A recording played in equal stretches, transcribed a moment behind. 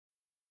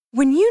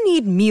When you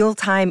need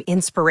mealtime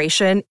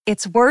inspiration,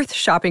 it's worth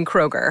shopping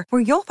Kroger,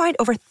 where you'll find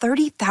over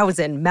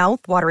 30,000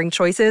 mouth-watering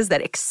choices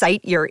that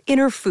excite your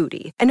inner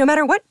foodie. And no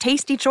matter what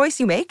tasty choice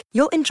you make,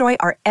 you'll enjoy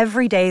our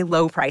everyday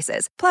low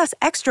prices, plus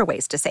extra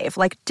ways to save,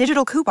 like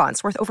digital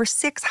coupons worth over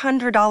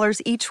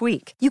 $600 each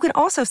week. You can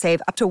also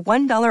save up to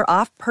 $1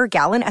 off per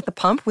gallon at the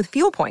pump with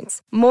fuel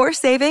points. More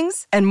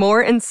savings and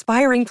more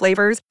inspiring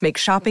flavors make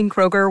shopping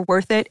Kroger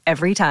worth it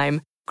every time.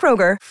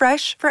 Kroger,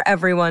 fresh for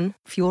everyone.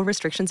 Fuel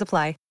restrictions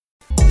apply.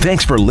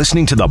 Thanks for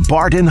listening to the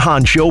Bart and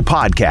Hahn Show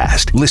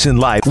podcast. Listen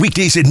live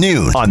weekdays at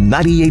noon on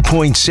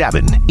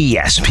 98.7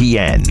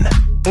 ESPN.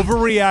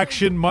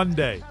 Overreaction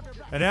Monday.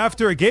 And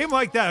after a game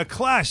like that, a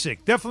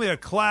classic, definitely a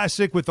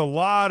classic with a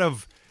lot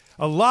of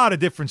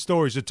different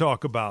stories to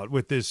talk about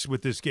with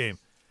this game.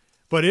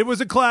 But it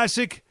was a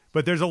classic,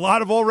 but there's a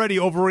lot of already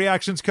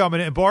overreactions coming.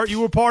 And Bart,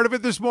 you were part of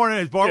it this morning.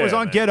 As Bart was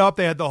on Get Up,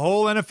 they had the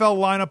whole NFL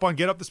lineup on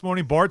Get Up this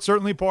morning. Bart's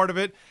certainly part of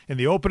it in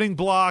the opening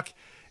block.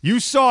 You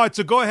saw it,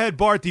 so go ahead,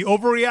 Bart. The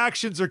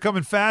overreactions are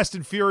coming fast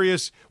and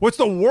furious. What's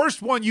the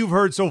worst one you've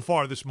heard so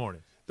far this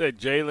morning? That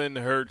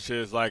Jalen Hurts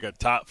is like a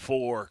top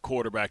 4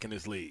 quarterback in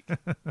this league.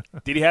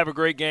 Did he have a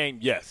great game?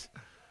 Yes.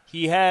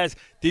 He has.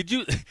 Did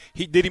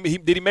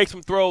he make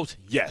some throws?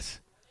 Yes.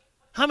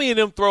 How many of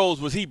them throws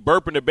was he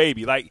burping the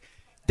baby? Like,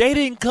 they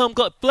didn't come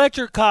close.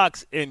 Fletcher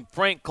Cox and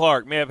Frank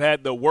Clark may have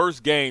had the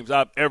worst games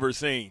I've ever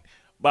seen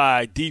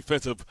by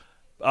defensive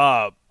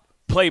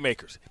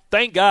playmakers.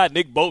 Thank God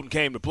Nick Bolton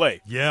came to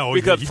play. Yeah,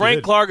 because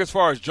Frank Clark, as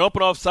far as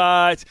jumping off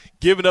sides,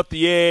 giving up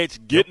the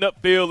edge, getting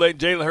upfield, letting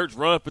Jalen Hurts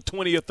run for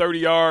 20 or 30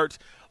 yards,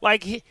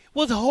 like, it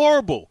was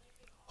horrible.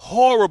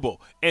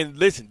 Horrible. And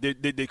listen,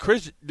 did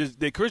Chris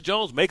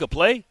Jones make a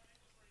play?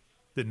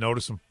 Didn't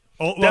notice him.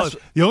 Oh, well,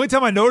 the only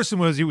time I noticed him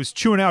was he was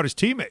chewing out his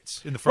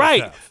teammates in the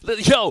first half.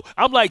 Yo,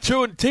 I'm like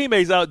chewing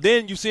teammates out.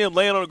 Then you see him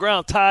laying on the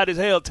ground, tired as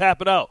hell,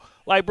 tapping out.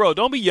 Like, bro,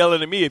 don't be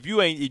yelling at me if you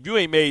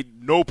ain't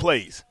made no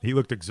plays. He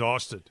looked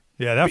exhausted.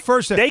 Yeah, that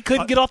first half. They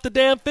couldn't get off the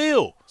damn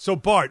field. So,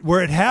 Bart,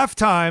 we're at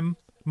halftime.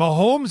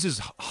 Mahomes is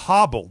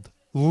hobbled,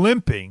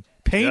 limping,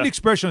 pained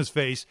expression on his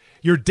face.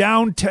 You're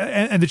down 10,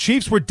 and the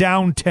Chiefs were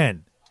down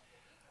 10.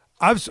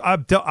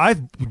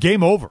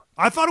 Game over.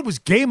 I thought it was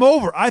game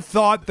over. I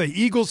thought the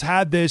Eagles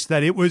had this,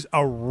 that it was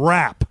a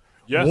wrap.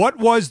 Yes. What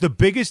was the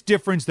biggest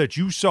difference that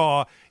you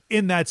saw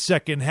in that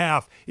second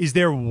half? Is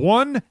there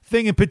one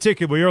thing in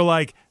particular where you're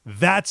like,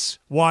 that's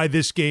why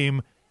this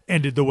game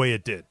ended the way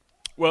it did?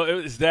 Well, it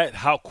was that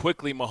how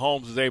quickly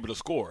Mahomes was able to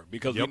score,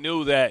 because we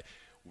knew that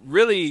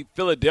really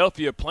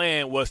Philadelphia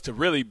plan was to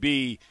really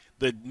be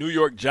the New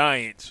York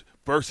Giants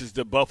versus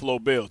the Buffalo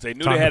Bills. They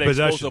knew they had an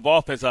explosive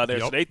offense out there,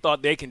 so they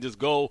thought they can just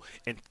go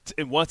and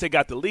once they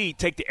got the lead,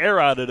 take the air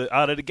out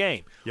of the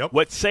game.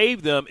 What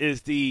saved them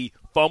is the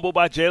fumble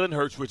by Jalen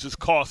Hurts, which is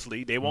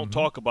costly. They won't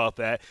talk about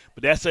that,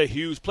 but that's a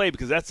huge play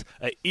because that's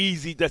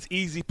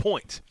easy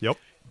points.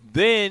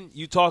 Then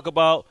you talk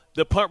about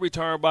the punt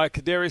return by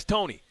Kadarius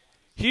Toney.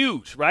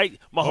 Huge, right?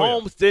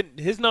 Mahomes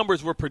his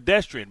numbers were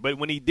pedestrian, but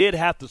when he did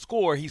have to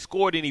score, he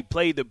scored and he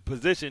played the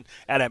position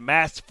at a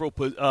masterful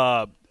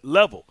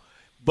level.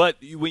 But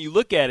when you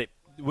look at it,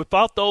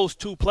 without those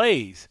two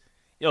plays,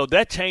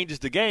 that changes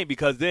the game,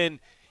 because then,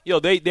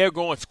 they're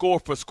going score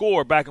for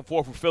score back and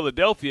forth from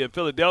Philadelphia, and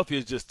Philadelphia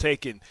is just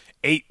taking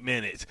 8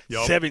 minutes,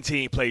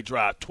 17-play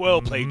drive,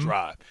 12-play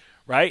drive,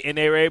 right? And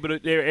they were able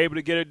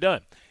to get it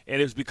done.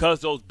 And it's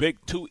because those big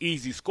two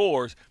easy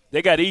scores,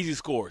 they got easy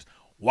scores.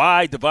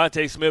 Why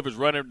Devontae Smith is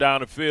running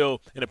down the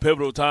field in a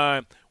pivotal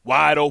time,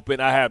 wide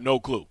open, I have no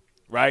clue,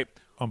 right?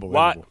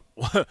 Unbelievable.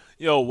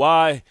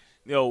 Why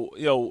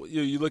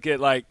you look at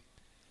like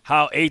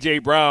how A.J.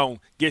 Brown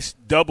gets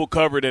double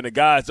covered and the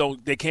guys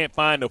they can't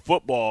find the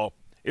football.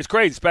 It's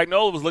crazy.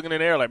 Spagnuolo was looking in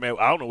the air like, man,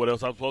 I don't know what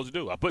else I'm supposed to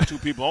do. I put 2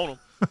 people on him.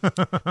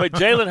 But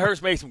Jalen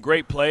Hurts made some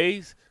great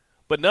plays,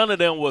 but none of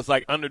them was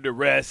like under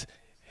duress,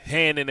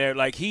 hand in there.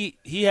 Like he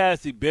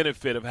has the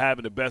benefit of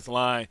having the best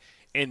line,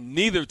 and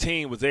neither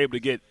team was able to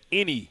get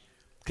any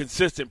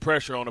consistent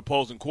pressure on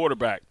opposing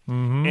quarterback.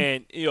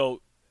 And,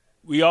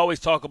 we always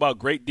talk about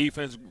great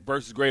defense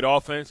versus great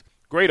offense.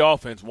 Great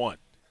offense won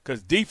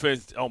because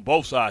defense on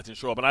both sides didn't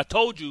show up. And I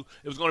told you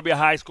it was going to be a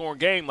high-scoring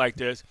game like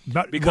this.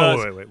 Wait.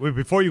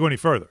 Before you go any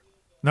further,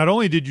 not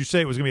only did you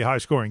say it was going to be a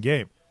high-scoring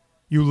game,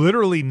 you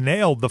literally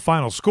nailed the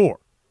final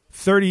score.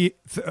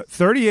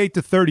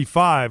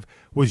 38-35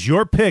 was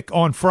your pick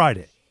on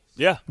Friday.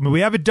 Yeah. I mean,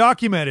 we have it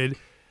documented.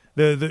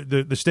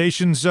 The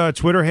station's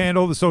Twitter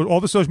handle, all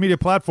the social media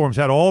platforms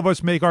had all of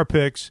us make our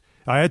picks.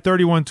 I had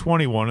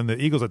 31-21, and the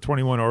Eagles had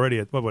 21 already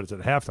at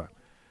halftime.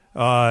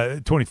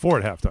 24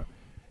 at halftime.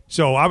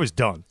 So I was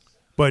done.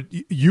 But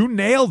you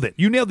nailed it.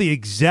 You nailed the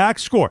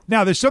exact score.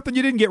 Now, there's something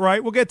you didn't get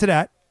right. We'll get to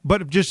that.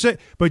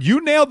 But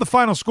you nailed the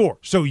final score.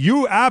 So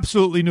you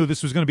absolutely knew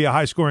this was going to be a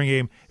high-scoring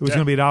game. It was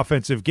going to be an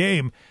offensive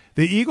game.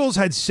 The Eagles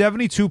had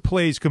 72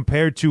 plays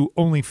compared to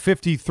only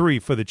 53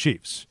 for the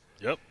Chiefs.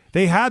 Yep.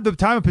 They had the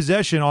time of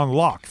possession on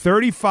lock.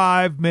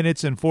 35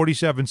 minutes and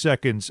 47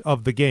 seconds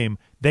of the game,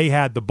 they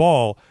had the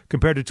ball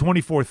compared to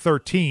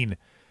 24-13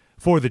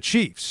 for the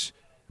Chiefs.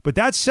 But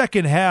that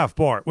second half,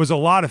 Bart, was a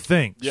lot of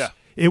things. Yeah.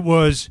 It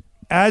was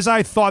as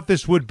I thought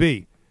this would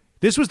be.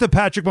 This was the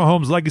Patrick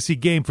Mahomes legacy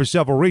game for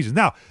several reasons.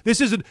 Now,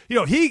 this isn't,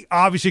 he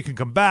obviously can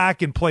come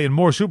back and play in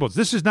more Super Bowls.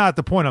 This is not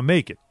the point I'm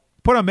making.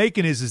 The point I'm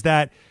making is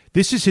that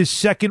this is his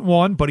second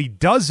one, but he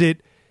does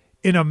it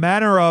in a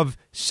manner of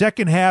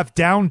second half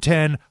down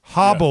 10,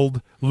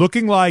 hobbled,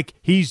 looking like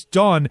he's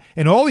done.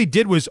 And all he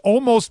did was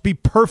almost be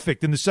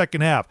perfect in the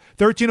second half.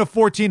 13 of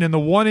 14 and the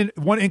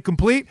one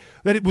incomplete,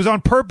 that it was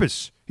on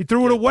purpose. He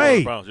threw it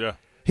away.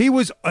 He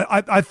was,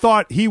 I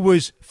thought he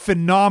was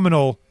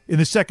phenomenal in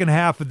the second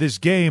half of this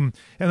game.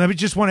 And I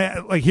just want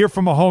to hear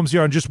from Mahomes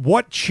here on just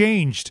what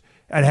changed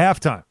at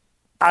halftime.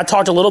 I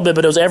talked a little bit,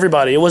 but it was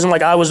everybody. It wasn't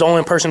like I was the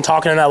only person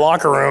talking in that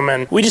locker room.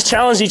 And we just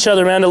challenged each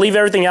other, man, to leave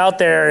everything out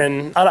there.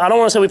 And I don't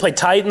want to say we played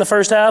tight in the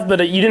first half,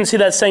 but you didn't see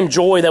that same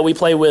joy that we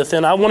play with.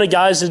 And I wanted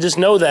guys to just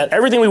know that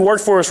everything we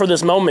worked for is for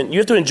this moment. You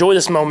have to enjoy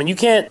this moment. You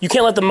can't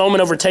let the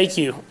moment overtake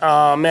you.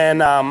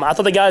 I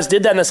thought the guys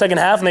did that in the second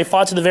half, and they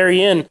fought to the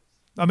very end.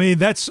 I mean,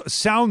 that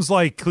sounds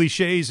like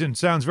cliches and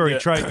sounds very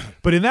trite.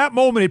 But in that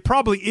moment, it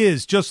probably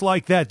is just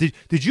like that.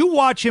 Did you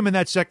watch him in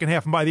that second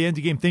half and by the end of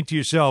the game think to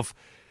yourself,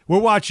 we're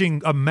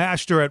watching a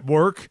master at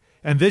work,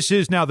 and this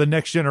is now the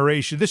next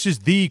generation. This is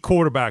the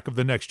quarterback of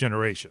the next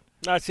generation.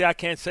 No, see, I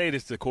can't say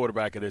this is the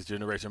quarterback of this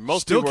generation.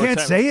 Most Still people can't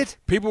say it?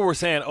 People were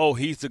saying, oh,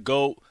 he's the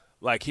GOAT.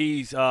 Like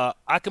he's I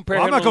compare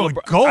him I'm not going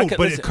GOAT, but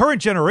listen, in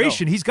current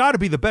generation, he's got to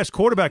be the best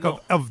quarterback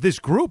of this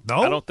group,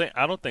 no?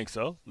 I don't think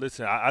so.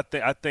 Listen,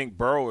 I think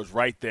Burrow is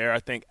right there. I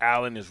think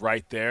Allen is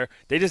right there.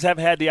 They just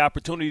haven't had the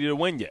opportunity to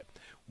win yet.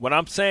 What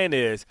I'm saying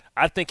is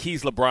I think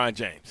he's LeBron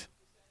James.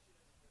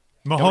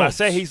 Mahomes. And when I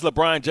say he's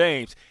LeBron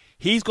James,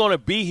 he's going to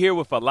be here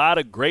with a lot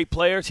of great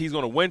players. He's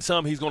going to win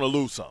some. He's going to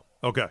lose some.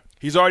 Okay.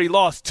 He's already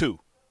lost 2.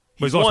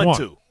 He's won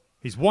 2.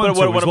 He's won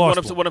 2.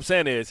 What I'm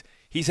saying is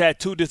he's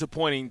had 2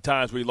 disappointing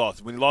times where he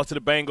lost. When he lost to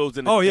the Bengals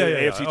in the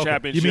AFC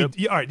Championship.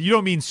 You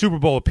don't mean Super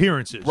Bowl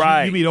appearances.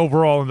 Right. You mean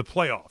overall in the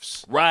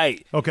playoffs.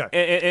 Right. Okay.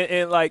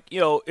 And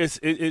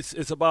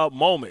it's about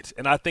moments.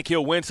 And I think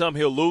he'll win some,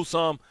 he'll lose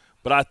some.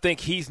 But I think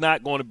he's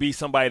not going to be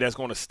somebody that's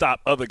going to stop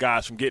other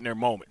guys from getting their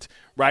moments,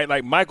 right?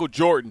 Like Michael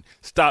Jordan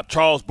stopped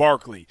Charles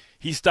Barkley.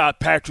 He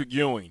stopped Patrick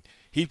Ewing.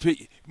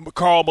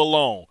 Karl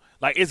Malone.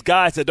 Like, it's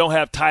guys that don't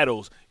have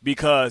titles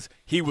because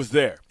he was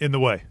there. In the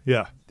way,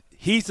 yeah.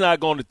 He's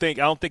not going to think –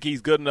 I don't think he's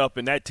good enough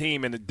in that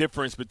team, and the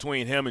difference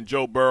between him and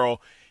Joe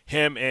Burrow,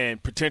 him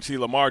and potentially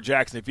Lamar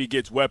Jackson if he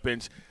gets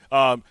weapons.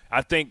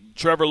 I think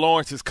Trevor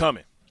Lawrence is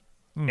coming,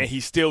 and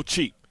he's still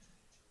cheap.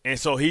 And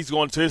so he's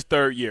going to his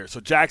third year. So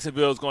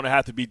Jacksonville is going to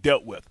have to be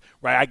dealt with,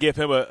 right? I give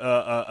him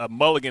a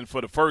mulligan for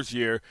the first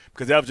year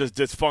because that was just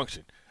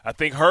dysfunction. I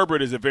think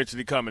Herbert is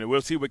eventually coming, and we'll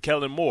see with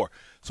Kellen Moore.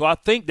 So I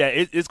think that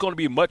it's going to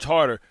be much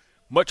harder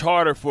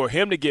for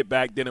him to get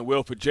back than it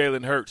will for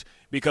Jalen Hurts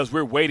because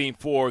we're waiting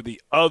for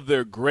the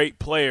other great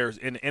players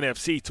in the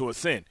NFC to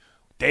ascend.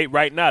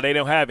 Right now, they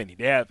don't have any.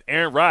 They have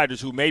Aaron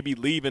Rodgers, who may be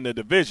leaving the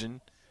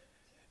division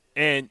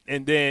and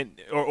then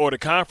or the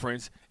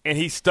conference, and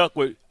he's stuck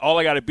with all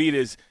I got to beat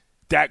is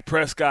Dak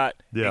Prescott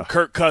and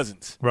Kirk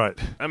Cousins. Right.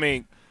 I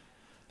mean,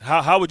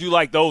 how would you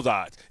like those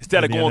odds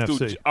instead of going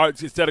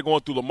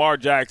through Lamar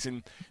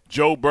Jackson,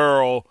 Joe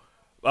Burrow,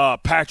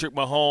 Patrick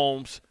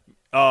Mahomes,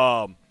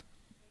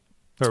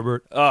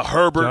 Herbert,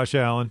 Josh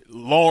Allen,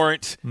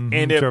 Lawrence,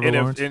 and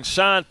Lawrence. if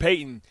Sean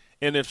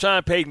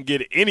Payton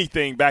get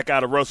anything back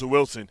out of Russell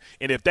Wilson,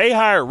 and if they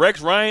hire Rex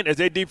Ryan as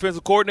their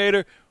defensive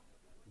coordinator,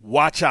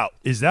 watch out.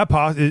 Is that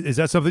Is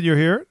that something you're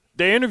hearing?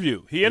 He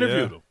interviewed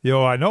him.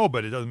 Yo, I know,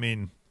 but it doesn't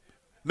mean.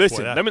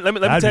 Listen, let me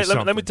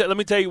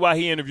tell you why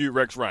he interviewed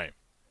Rex Ryan.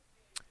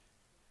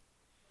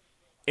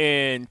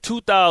 In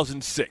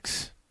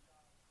 2006,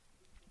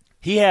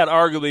 he had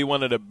arguably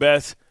one of the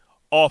best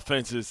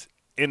offenses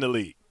in the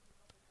league.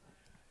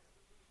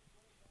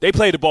 They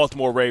played the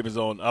Baltimore Ravens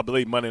on, I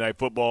believe, Monday Night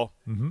Football.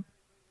 Mm-hmm.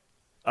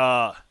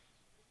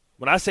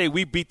 When I say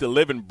we beat the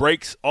living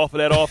breaks off of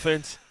that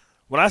offense,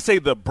 when I say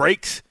the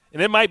breaks,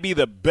 and it might be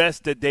the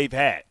best that they've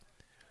had,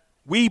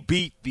 we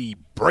beat the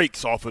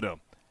brakes off of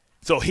them.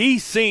 So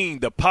he's seen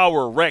the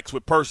power of Rex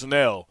with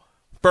personnel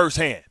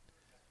firsthand.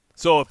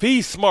 So if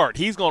he's smart,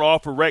 he's going to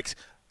offer Rex,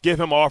 give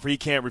him an offer he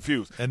can't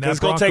refuse. And that's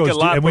going to take a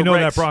lot. And we know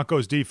Rex. that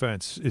Broncos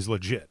defense is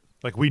legit.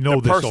 Like we know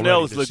the this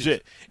personnel already is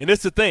legit. And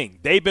it's the thing.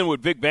 They've been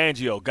with Vic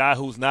Fangio, guy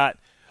who's not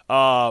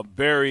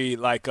very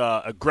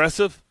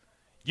aggressive.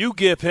 You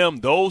give him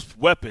those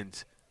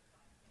weapons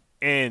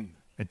and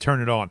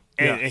turn it on.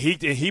 And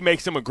he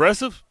makes them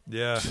aggressive?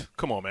 Yeah.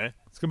 Come on, man.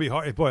 It's going to be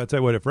hard. Boy, I'll tell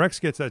you what, if Rex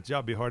gets that job,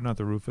 it'd be hard not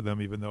to root for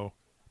them, even though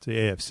it's the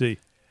AFC.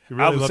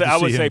 I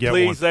would say,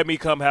 please let me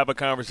come have a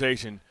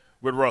conversation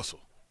with Russell.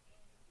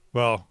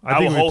 Well, I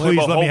think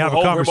please let me have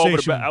a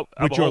conversation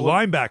with your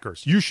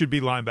linebackers. You should be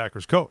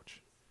linebackers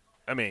coach.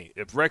 I mean,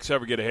 if Rex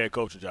ever get a head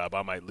coaching job,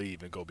 I might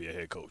leave and go be a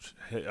head coach,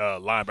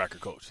 linebacker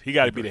coach. He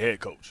got to be the head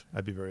coach.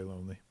 I'd be very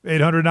lonely.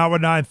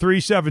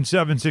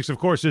 800-919-3776, of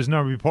course, is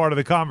number to be part of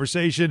the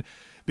conversation.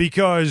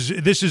 because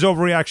this is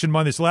Overreaction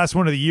Monday. It's the last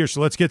one of the year,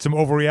 so let's get some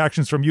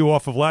overreactions from you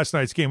off of last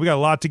night's game. We got a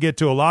lot to get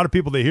to, a lot of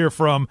people to hear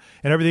from,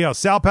 and everything else.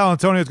 Sal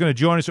Paolantonio is going to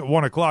join us at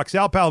 1 o'clock.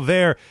 Sal Pal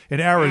there in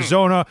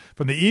Arizona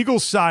from the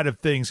Eagles side of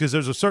things, because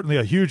there's certainly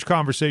a huge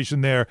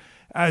conversation there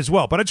as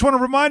well. But I just want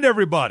to remind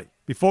everybody,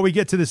 before we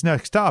get to this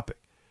next topic,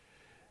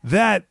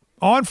 that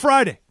on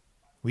Friday,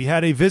 we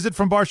had a visit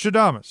from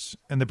Barstradamus,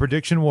 and the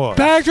prediction was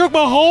Patrick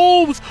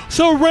Mahomes,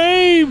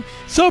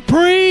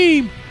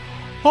 supreme.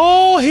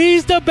 Oh,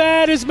 he's the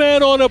baddest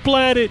man on the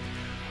planet.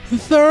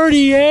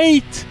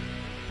 38.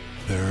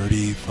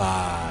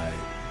 35.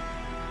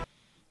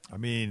 I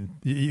mean,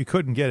 you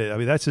couldn't get it. I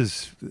mean, that's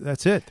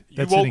it.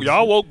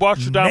 Y'all woke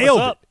Barstradamus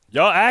up.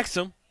 Y'all asked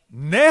him.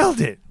 Nailed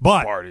it.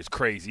 But Bart is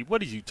crazy.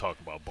 What are you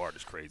talking about? Bart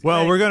is crazy.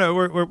 Well, we're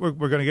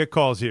gonna get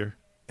calls here,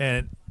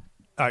 and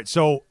all right.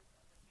 So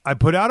I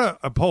put out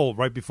a poll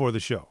right before the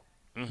show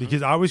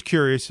because I was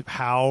curious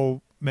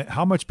how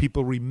much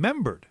people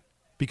remembered,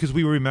 because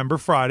we remember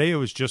Friday. It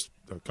was just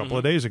a couple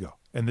of days ago,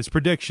 and this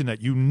prediction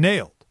that you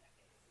nailed.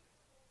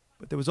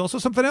 But there was also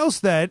something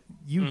else that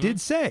you did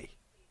say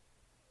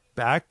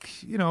back,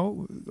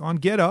 on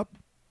Get Up,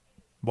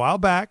 a while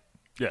back.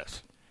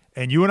 Yes.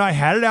 And you and I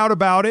had it out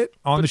about it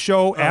on the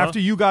show after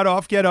you got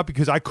off Get Up,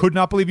 because I could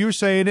not believe you were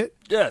saying it.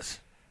 Yes.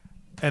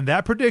 And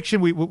that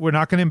prediction, we're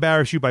not going to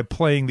embarrass you by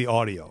playing the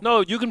audio.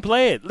 No, you can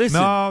play it. Listen.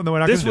 No, we're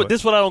not going to do it.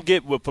 This is what I don't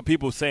get for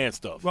people saying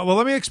stuff. Well,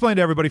 let me explain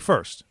to everybody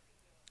first.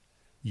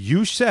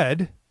 You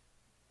said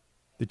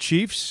the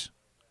Chiefs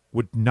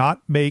would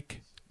not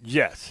make.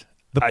 Yes,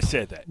 I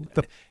said that.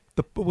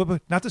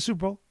 Not the Super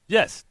Bowl.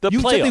 Yes, the playoffs.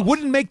 You said they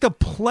wouldn't make the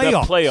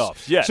playoffs. The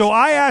playoffs, yes. So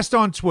I asked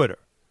on Twitter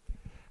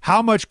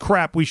how much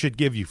crap we should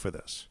give you for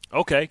this.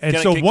 Okay.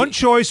 And one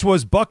choice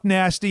was Buck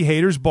Nasty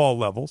haters ball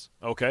levels.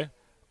 Okay.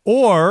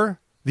 Or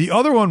the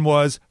other one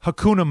was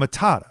Hakuna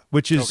Matata,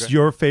 which is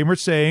your favorite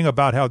saying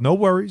about how no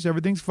worries,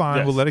 everything's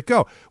fine, we'll let it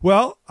go.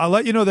 Well, I'll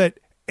let you know that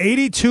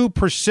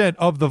 82%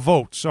 of the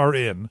votes are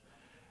in,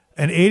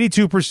 and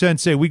 82%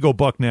 say we go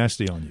Buck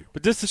Nasty on you.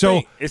 But this is the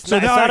thing. It's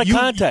out of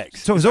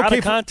context. So it's okay out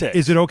of context.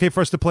 Is it okay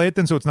for us to play it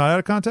then, so it's not out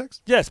of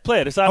context? Yes,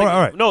 play it. It's out all of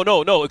right.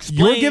 No. Explain.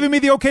 You're giving me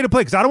the okay to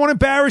play, because I don't want to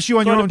embarrass you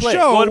on your own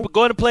show.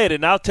 Go ahead and play it,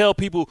 and I'll tell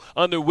people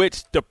under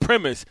which the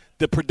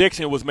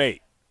prediction was made.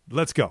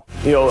 Let's go.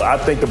 I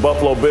think the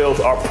Buffalo Bills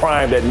are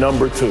primed at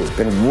number 2. It's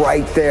been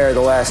right there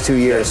the last 2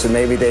 years, so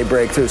maybe they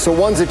break through. So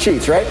one's the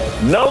Chiefs, right?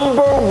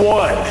 Number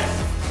 1.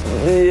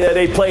 Yeah,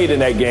 they played in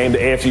that game, the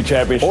AFC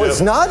Championship. Oh, it's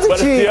not the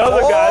Chiefs. But it's the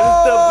other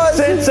guys.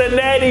 It's the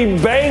Cincinnati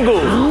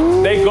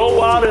Bengals. They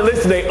go out and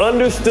listen. They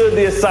understood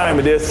the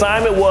assignment. The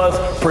assignment was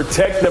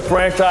protect the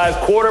franchise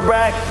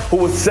quarterback who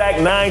was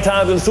sacked 9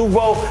 times in the Super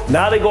Bowl.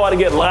 Now they go out and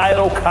get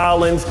Lionel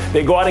Collins.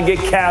 They go out and get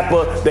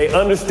Kappa. They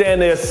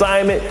understand the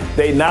assignment.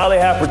 Now they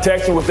have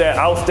protection with their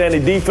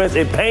outstanding defense.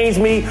 It pains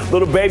me,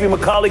 little baby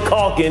Macaulay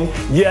Culkin.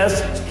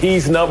 Yes,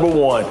 he's number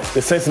 1.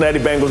 The Cincinnati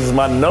Bengals is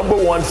my number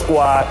 1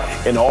 squad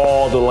in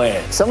all the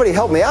land. Somebody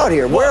help me out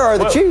here. Where are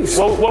the Chiefs?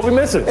 What are we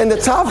missing? In the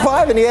top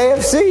 5 in the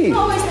AFC. You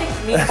always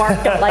think me and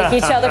Mark don't like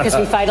each other because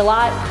we fight a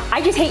lot.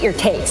 I just hate your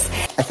takes.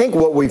 I think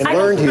what we've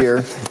learned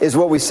here is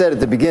what we said at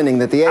the beginning,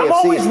 that the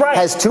AFC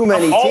has too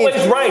many teams.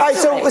 Always right.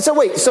 All right, so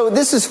wait. So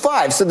this is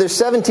 5. So there's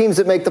 7 teams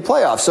that make the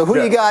playoffs. So who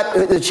do you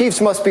got? The Chiefs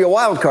must be a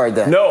wild card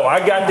then. No,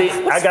 I got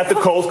the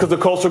Colts, because the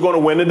Colts are going to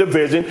win the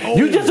division.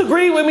 You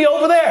disagree with me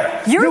over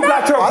there. You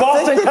got your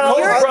Boston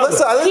College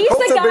brother. He's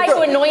the guy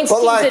who anoints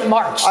teams in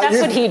March.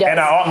 That's what he does. And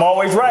I'm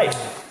always right.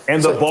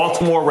 And the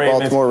Baltimore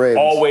Ravens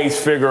always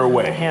figure a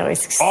way.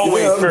 Always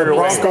figure a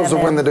way. The Broncos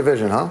will win the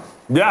division, huh?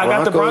 Yeah, I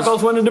got the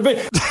Broncos winning the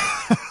division.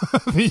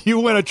 You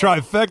win a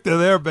trifecta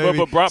there, baby.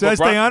 So that's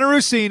Diana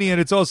Rossini,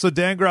 and it's also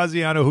Dan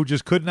Graziano, who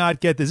just could not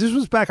get this. This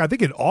was back, I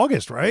think, in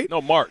August, right?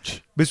 No,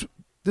 March. This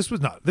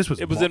was not. This was.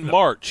 It was in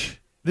March.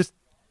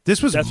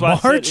 This was That's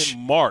March. Why I said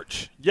in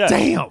March. Yes.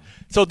 Damn.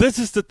 So this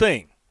is the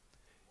thing.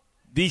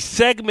 The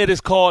segment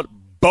is called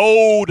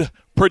Bold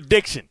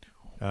Prediction.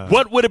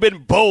 What would have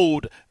been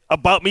bold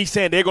about me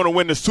saying they're going to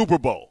win the Super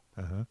Bowl?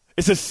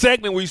 It's a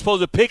segment where you're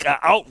supposed to pick an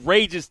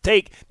outrageous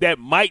take that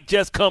might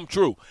just come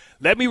true.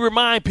 Let me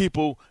remind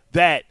people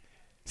that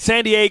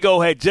San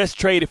Diego had just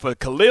traded for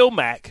Khalil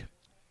Mack,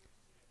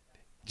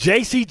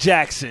 J.C.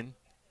 Jackson,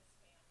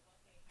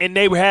 and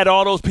they had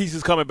all those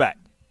pieces coming back.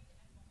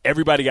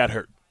 Everybody got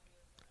hurt.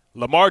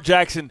 Lamar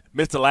Jackson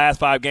missed the last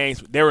 5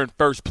 games. They were in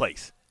first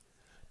place.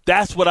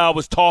 That's what I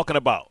was talking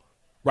about,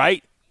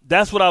 right?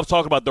 That's what I was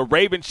talking about. The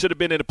Ravens should have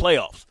been in the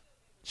playoffs.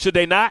 Should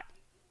they not?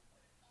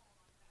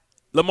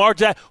 Lamar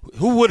Jackson,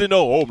 who wouldn't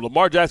know? Oh,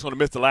 Lamar Jackson going to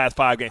miss the last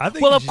 5 games.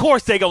 Well, of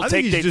course they're going to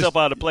take themselves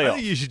out of the playoffs. I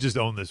think you should just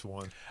own this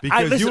one.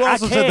 Because you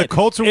also said the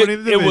Colts are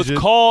winning the division. It was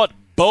called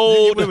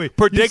bold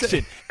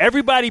prediction.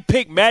 Everybody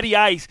picked Matty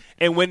Ice,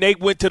 and when they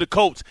went to the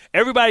Colts,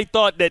 everybody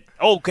thought that,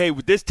 okay,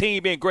 with this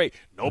team being great,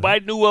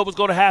 nobody knew what was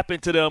going to happen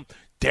to them.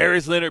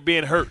 Darius Leonard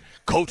being hurt,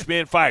 coach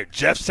being fired,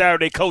 Jeff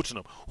Saturday coaching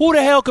them. Who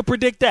the hell could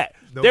predict that?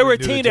 They were a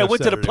team that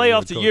went to the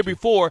playoffs the year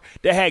before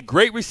that had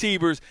great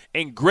receivers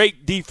and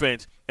great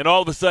defense, and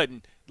all of a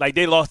sudden, like,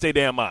 they lost their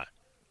damn mind.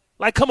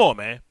 Like, come on,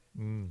 man.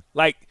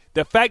 Like,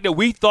 the fact that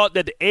we thought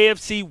that the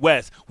AFC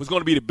West was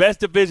going to be the best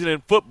division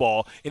in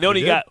football, and they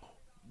only got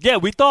 – yeah,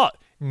 we thought.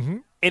 Mm-hmm.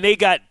 And they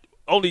got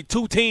only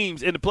 2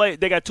 teams in the play.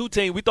 They got 2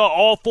 teams. We thought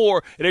all 4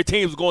 of their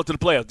teams were going to the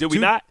playoffs. Did we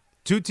not?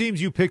 2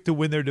 teams you picked to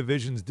win their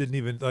divisions didn't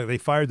even – like, they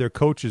fired their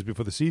coaches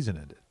before the season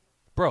ended.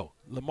 Bro,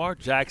 Lamar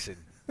Jackson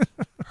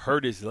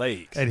hurt his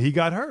legs. And he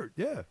got hurt,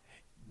 yeah.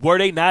 Were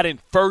they not in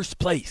first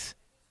place?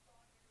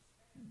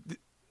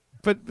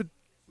 But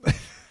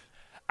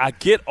I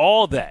get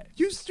all that.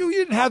 You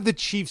didn't have the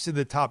Chiefs in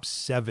the top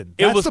 7.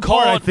 It was the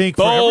called part, I think,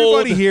 bold. For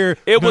everybody here.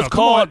 It was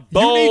called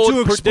bold. You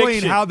need to explain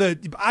prediction. how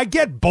the. I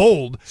get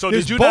bold. So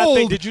there's did you bold, not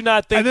think? Did you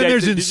not think? And then that,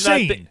 there's did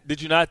insane.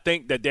 Did you not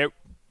think that there?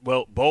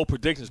 Well, bold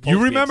predictions.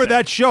 You remember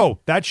that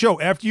show? That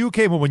show after you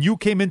came when you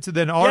came into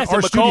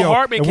our studio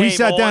Hartman and we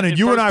sat down and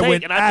you and I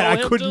went.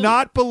 I could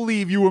not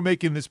believe you were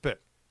making this pick.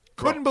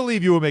 Couldn't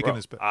believe you were making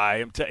this pick.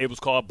 It was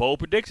called bold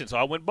prediction, so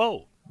I went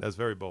bold. That's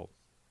very bold.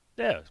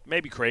 Yeah,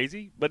 maybe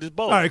crazy, but it's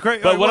bold. All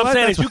right, but what I'm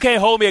saying is, you can't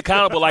hold me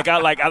accountable like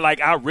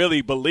I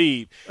really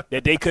believe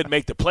that they couldn't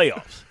make the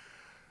playoffs.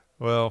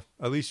 Well,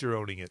 at least you're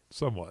owning it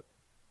somewhat.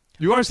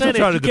 You are still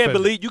trying to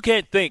defend. You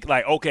can't think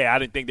like, okay, I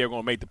didn't think they were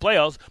going to make the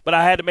playoffs, but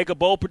I had to make a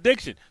bold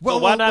prediction. Well,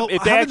 so why not?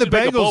 If they actually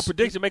make a bold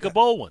prediction, make a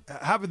bold one.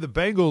 Having the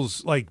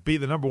Bengals be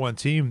the number 1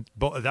 team,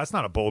 that's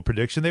not a bold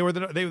prediction.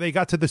 They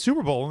got to the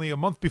Super Bowl only a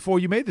month before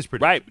you made this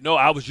prediction. Right? No,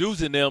 I was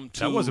using them to.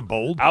 That wasn't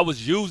bold. I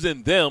was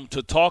using them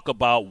to talk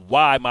about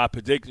why my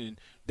prediction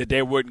that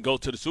they wouldn't go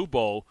to the Super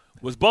Bowl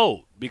was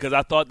bold, because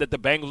I thought that the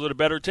Bengals were the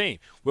better team.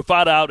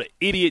 Without an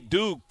idiot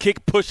dude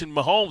pushing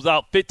Mahomes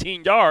out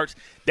 15 yards,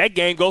 that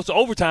game goes to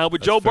overtime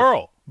with Joe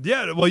Burrow.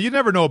 Yeah, well, you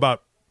never know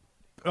about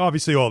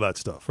obviously all that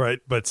stuff, right?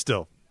 But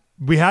still,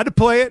 we had to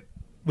play it.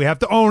 We have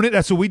to own it.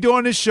 That's what we do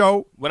on this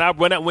show. When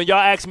y'all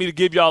asked me to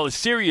give y'all a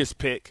serious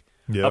pick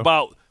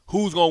about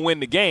who's going to win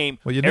the game,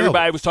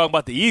 everybody was talking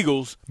about the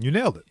Eagles. You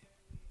nailed it.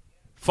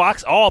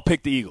 Fox all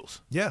picked the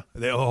Eagles. Yeah,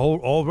 they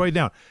all right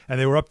down,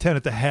 and they were up 10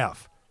 at the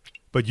half.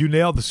 But you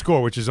nailed the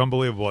score, which is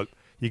unbelievable.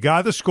 You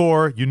got the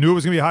score. You knew it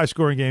was going to be a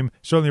high-scoring game.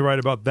 Certainly right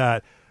about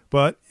that.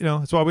 But,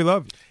 that's why we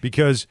love you,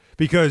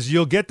 because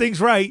you'll get things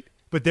right.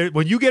 But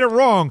when you get it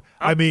wrong,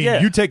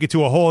 you take it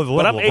to a whole other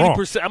level. But I'm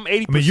 80%. I'm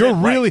 80%. You're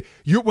really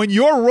when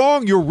you're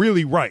wrong, you're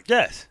really right.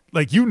 Yes.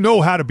 Like, you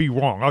know how to be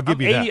wrong. I'll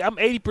give you that. I'm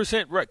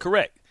 80% right,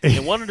 correct.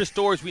 And one of the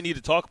stories we need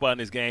to talk about in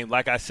this game,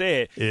 like I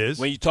said, is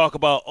when you talk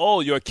about,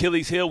 your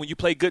Achilles heel, when you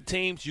play good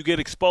teams, you get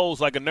exposed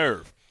like a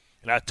nerve.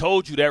 And I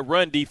told you that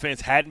run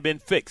defense hadn't been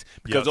fixed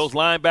because those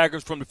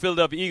linebackers from the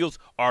Philadelphia Eagles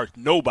are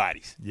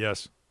nobodies.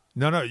 Yes.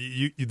 No.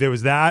 There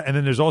was that, and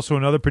then there's also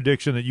another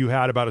prediction that you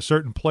had about a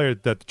certain player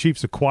that the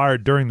Chiefs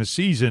acquired during the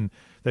season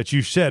that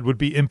you said would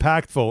be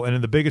impactful, and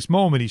in the biggest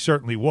moment, he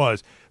certainly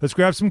was. Let's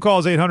grab some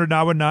calls,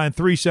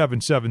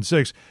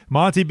 800-919-3776.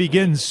 Monty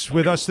begins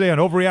with us today on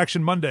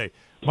Overreaction Monday.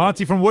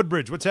 Monty from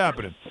Woodbridge, what's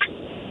happening?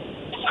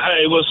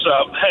 Hey, what's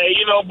up? Hey,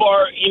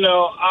 Bart,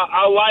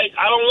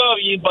 I don't love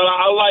you, but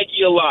I like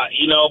you a lot,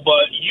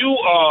 but you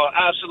are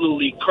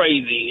absolutely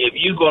crazy if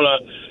you're going to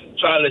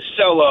try to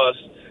sell us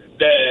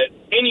that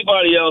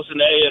anybody else in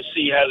the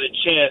AFC has a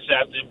chance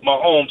after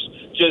Mahomes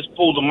just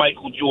pulled a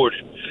Michael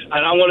Jordan.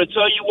 And I want to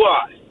tell you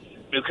why,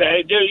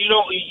 okay?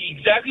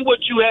 Exactly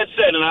what you had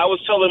said, and I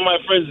was telling my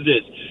friends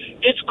this.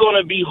 It's going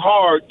to be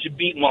hard to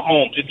beat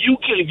Mahomes. If you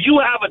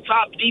have a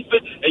top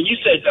defense, and you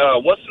said,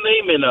 what's the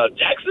name in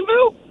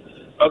Jacksonville?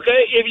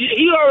 Okay,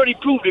 he already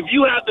proved if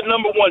you have the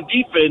number 1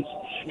 defense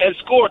and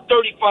score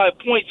 35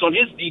 points on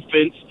his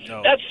defense,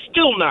 that's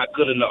still not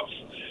good enough.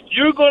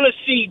 You're going to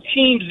see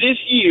teams this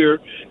year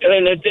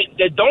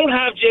that don't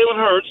have Jalen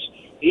Hurts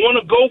want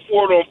to go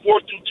for it on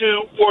 4th and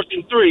 2, 4th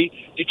and 3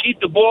 to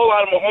keep the ball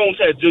out of Mahomes'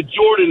 head. The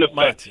Jordan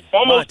effect,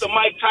 almost the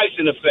Mike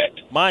Tyson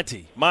effect.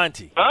 Monty.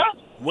 Huh?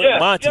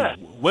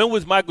 When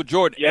was Michael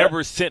Jordan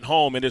ever sent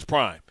home in his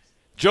prime?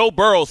 Joe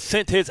Burrow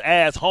sent his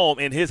ass home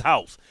in his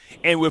house.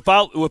 And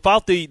without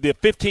the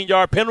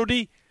 15-yard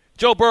penalty,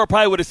 Joe Burrow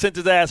probably would have sent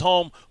his ass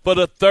home for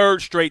the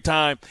 3rd straight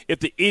time if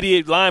the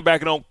idiot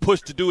linebacker don't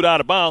push the dude out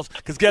of bounds.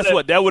 Because guess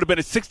what? That would have been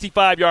a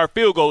 65-yard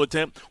field goal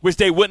attempt, which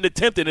they wouldn't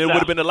attempt it. It would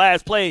have been the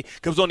last play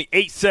because there was only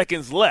 8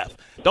 seconds left.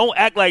 Don't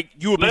act like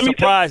you would be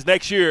surprised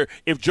next year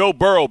if Joe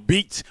Burrow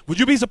beats – would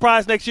you be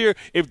surprised next year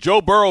if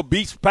Joe Burrow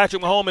beats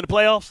Patrick Mahomes in the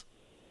playoffs?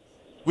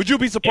 Would you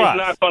be surprised?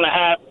 It's not going to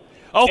happen.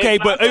 Okay,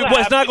 but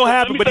it's not going to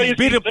happen, but he's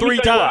beat him 3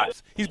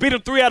 times. He's beat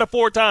him 3 out of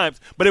 4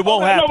 times, but it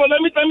won't happen. No, but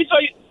let me tell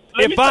you.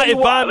 If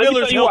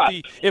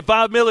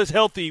Von Miller's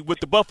healthy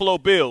with the Buffalo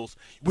Bills,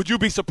 would you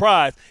be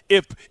surprised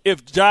if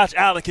Josh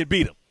Allen can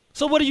beat him?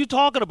 So what are you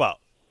talking about?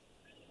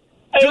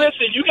 Hey,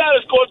 listen, you got to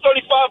score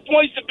 35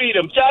 points to beat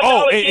him.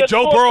 And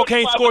Joe Burrow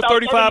can't score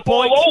 35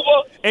 points?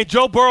 And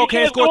Joe Burrow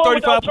can't score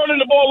 35 points? Turning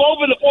the ball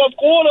over in the 4th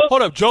quarter.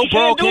 Hold up, Joe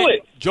Burrow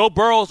can't. Joe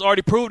Burrow's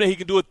already proved that he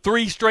can do it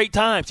 3 straight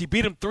times. He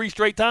beat him 3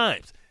 straight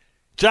times.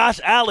 Josh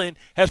Allen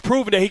has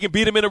proven that he can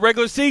beat him in the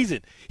regular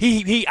season.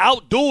 He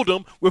outdueled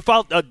him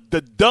without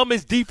the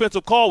dumbest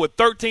defensive call with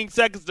 13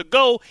 seconds to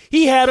go.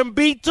 He had him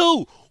beat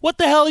too. What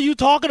the hell are you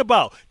talking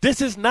about?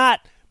 This is not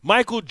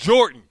Michael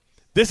Jordan.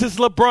 This is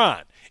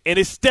LeBron. And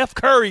it's Steph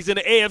Curry's in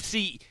the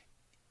AFC.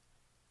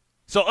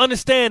 So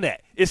understand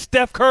that. It's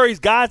Steph Curry's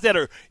guys that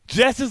are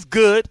just as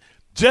good,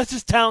 just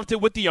as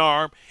talented with the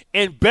arm,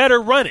 and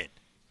better running.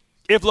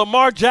 If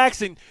Lamar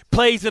Jackson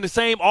plays in the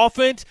same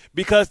offense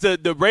because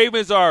the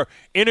Ravens are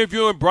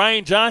interviewing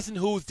Brian Johnson,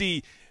 who's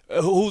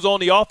on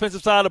the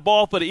offensive side of the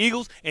ball for the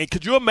Eagles, and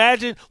could you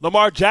imagine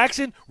Lamar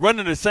Jackson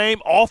running the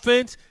same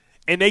offense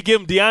and they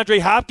give him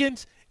DeAndre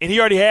Hopkins and he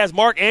already has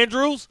Mark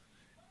Andrews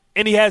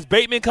and he has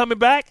Bateman coming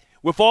back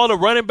with all the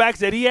running backs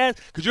that he has?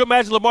 Could you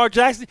imagine Lamar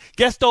Jackson?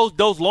 Guess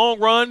those long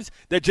runs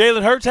that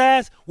Jalen Hurts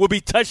has will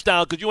be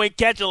touchdowns because you ain't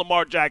catching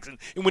Lamar Jackson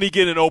when he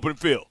get in open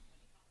field.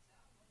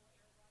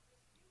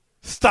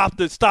 Stop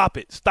it.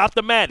 Stop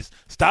the madness.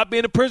 Stop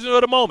being a prisoner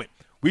of the moment.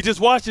 We just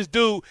watched this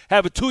dude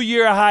have a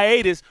 2-year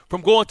hiatus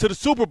from going to the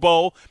Super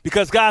Bowl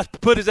because guys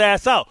put his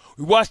ass out.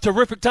 We watched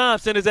Terrific Time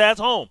send his ass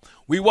home.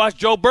 We watched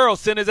Joe Burrow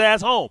send his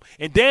ass home.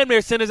 And damn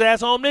near send his ass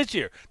home this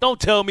year.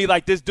 Don't tell me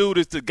like this dude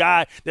is the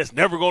guy that's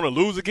never going to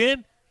lose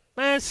again.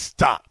 Man,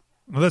 stop.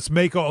 Let's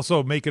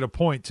also make it a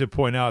point to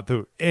point out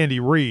to Andy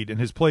Reid and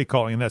his play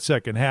calling in that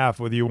second half,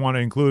 whether you want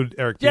to include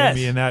Eric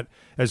Bieniemy in that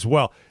as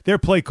well. Their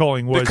play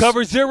calling was the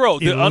cover zero.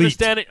 Elite.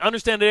 Understand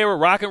that they were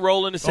rock and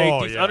rolling the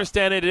safeties.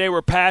 Understand that they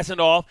were passing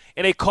off,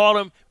 and they called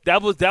them.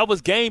 That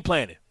was game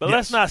planning. But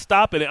let's not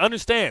stop it and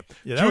understand.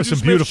 Yeah, that was some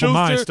beautiful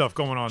mind stuff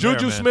going on there,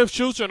 Juju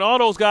Smith-Schuster and all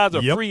those guys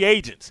are free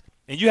agents,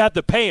 and you have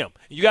to pay them.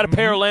 And you got to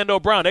pay Orlando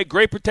Brown. That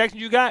great protection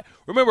you got.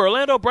 Remember,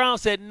 Orlando Brown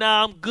said,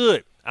 "Nah, I'm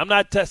good. I'm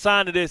not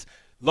signing this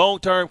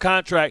long-term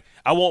contract.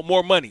 I want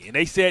more money." And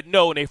they said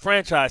no, and they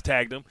franchise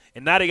tagged him.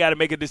 And now they got to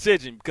make a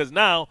decision because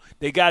now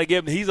they got to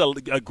give him – he's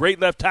a great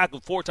left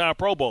tackle, 4-time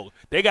Pro Bowler.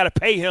 They got to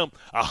pay him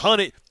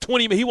 $120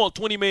 million. He wants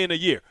 $20 million a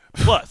year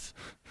plus.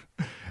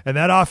 And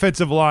that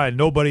offensive line,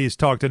 nobody has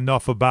talked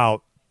enough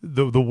about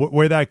the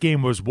where that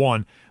game was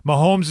won.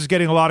 Mahomes is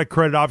getting a lot of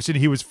credit. Obviously,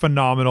 he was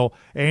phenomenal.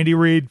 Andy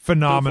Reid,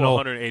 phenomenal.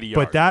 180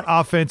 yards. But that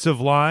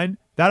offensive line,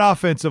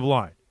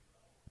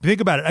 think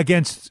about it,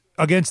 against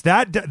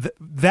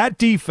that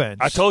defense.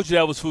 I told you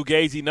that was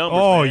Fugazi numbers,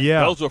 man.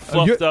 Yeah. Those were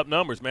fluffed up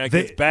numbers, man,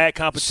 against bad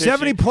competition.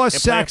 70-plus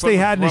sacks they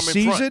had in the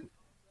season.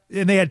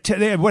 And they had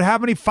how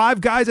many?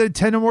 5 guys that had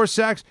 10 or more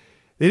sacks.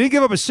 They didn't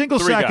give up a single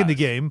sack in the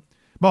game.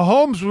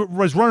 Mahomes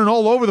was running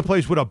all over the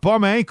place with a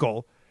bum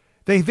ankle.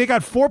 They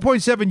got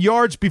 4.7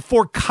 yards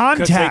before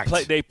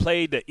contact. They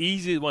played one of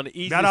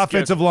the easiest. That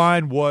offensive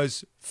line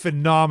was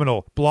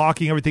phenomenal,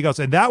 blocking everything else.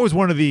 And that was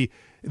one of the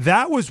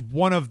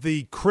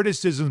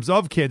criticisms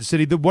of Kansas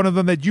City, one of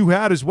them that you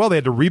had as well. They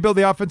had to rebuild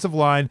the offensive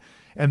line,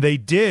 and they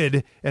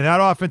did. And that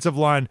offensive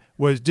line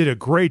did a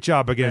great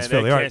job against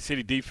Philly. That Kansas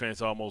City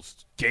defense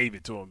almost gave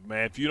it to them,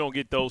 man. If you don't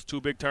get those 2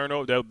 big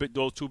turnovers,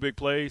 those 2 big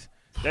plays,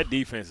 that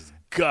defense is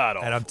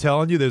god-awful. And I'm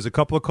telling you, there's a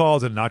couple of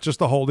calls, and not just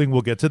the holding.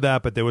 We'll get to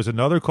that, but there was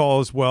another call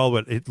as well.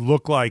 But it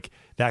looked like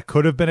that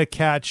could have been a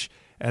catch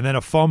and then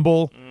a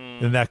fumble,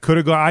 and that could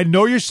have gone. I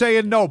know you're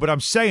saying no, but I'm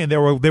saying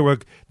there were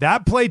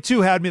that play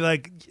too had me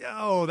like,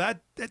 yo, that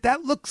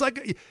looks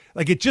like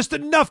it just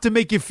enough to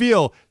make you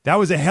feel that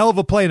was a hell of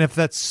a play. And if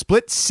that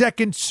split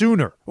second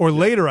sooner or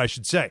later, I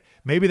should say,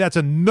 maybe that's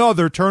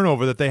another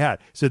turnover that they had.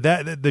 So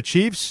that the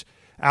Chiefs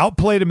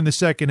outplayed them in the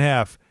second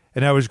half,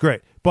 and that was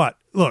great. But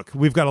look,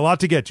 we've got a lot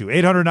to get to.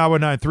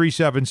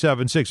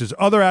 800-919-3776. There's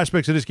other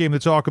aspects of this game to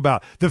talk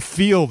about. The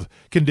field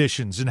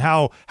conditions and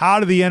how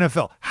do the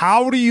NFL,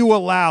 how do you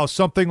allow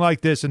something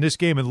like this in this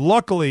game? And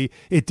luckily,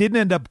 it didn't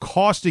end up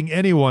costing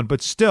anyone,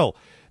 but still,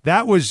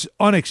 that was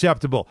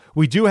unacceptable.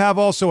 We do have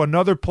also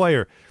another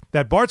player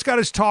that Bart Scott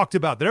has talked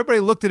about, that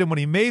everybody looked at him when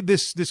he made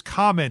this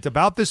comment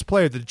about this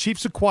player that the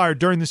Chiefs acquired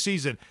during the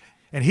season.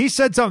 And he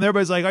said something,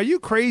 everybody's like, are you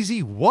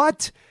crazy?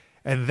 What?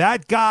 And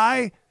that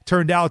guy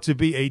turned out to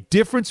be a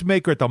difference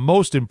maker at the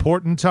most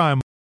important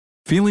time.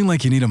 Feeling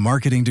like you need a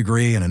marketing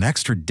degree and an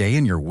extra day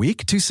in your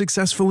week to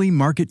successfully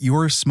market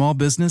your small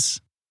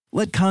business?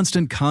 Let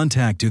Constant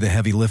Contact do the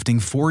heavy lifting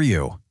for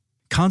you.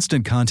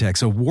 Constant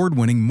Contact's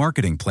award-winning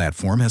marketing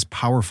platform has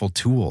powerful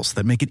tools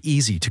that make it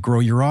easy to grow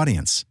your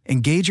audience,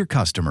 engage your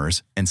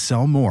customers, and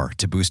sell more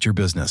to boost your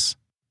business.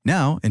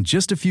 Now, in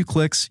just a few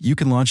clicks, you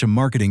can launch a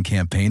marketing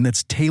campaign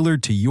that's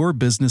tailored to your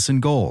business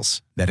and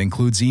goals. That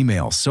includes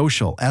email,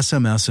 social,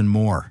 SMS, and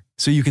more.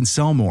 So you can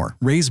sell more,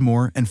 raise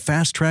more, and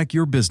fast-track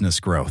your business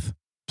growth.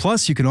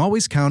 Plus, you can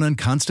always count on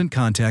Constant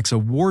Contact's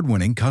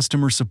award-winning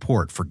customer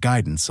support for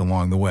guidance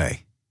along the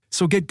way.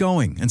 So get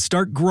going and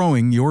start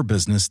growing your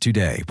business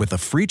today with a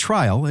free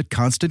trial at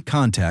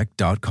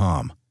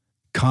ConstantContact.com.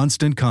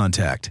 Constant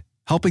Contact,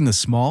 helping the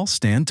small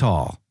stand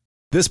tall.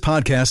 This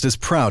podcast is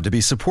proud to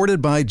be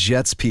supported by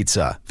Jets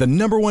Pizza, the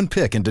 #1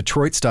 pick in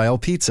Detroit-style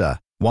pizza.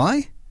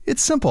 Why?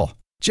 It's simple.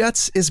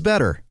 Jets is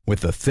better. With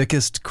the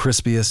thickest,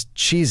 crispiest,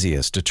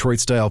 cheesiest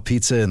Detroit-style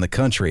pizza in the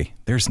country,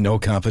 there's no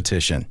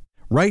competition.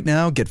 Right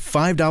now, get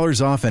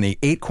 $5 off any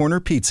 8-corner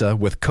pizza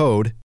with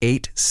code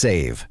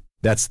 8SAVE.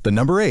 That's the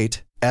number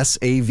 8,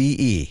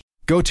 SAVE.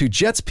 Go to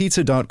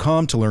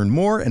jetspizza.com to learn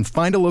more and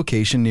find a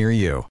location near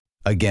you.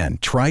 Again,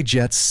 try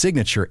Jet's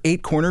signature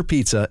 8-corner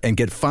pizza and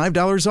get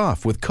 $5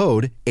 off with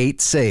code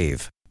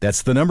 8SAVE.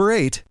 That's the number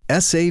 8,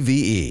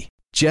 SAVE.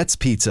 Jet's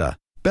Pizza.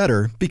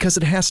 Better because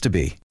it has to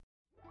be.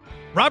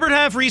 Robert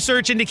Half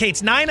research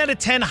indicates 9 out of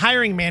 10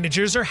 hiring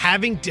managers are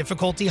having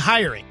difficulty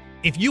hiring.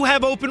 If you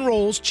have open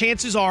roles,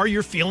 chances are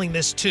you're feeling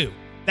this too.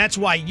 That's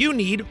why you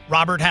need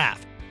Robert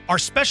Half. Our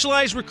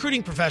specialized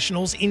recruiting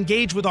professionals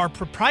engage with our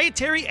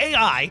proprietary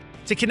AI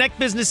to connect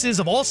businesses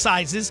of all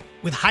sizes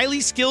with highly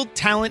skilled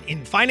talent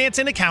in finance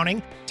and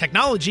accounting,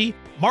 technology,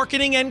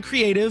 marketing and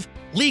creative,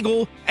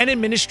 legal, and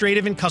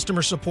administrative and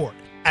customer support.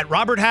 At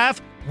Robert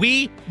Half,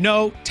 we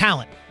know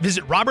talent.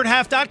 Visit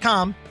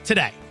roberthalf.com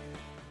today.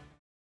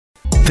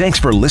 Thanks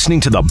for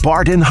listening to the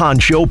Bart and Hahn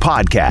Show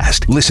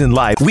podcast. Listen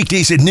live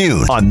weekdays at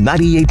noon on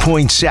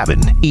 98.7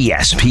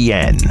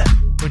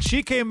 ESPN. When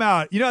she came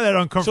out, you know that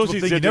uncomfortable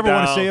thing you never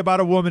want to say about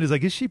a woman is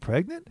like, is she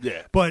pregnant?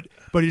 Yeah. But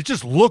it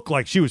just looked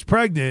like she was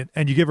pregnant,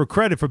 and you give her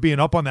credit for being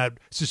up on that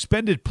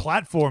suspended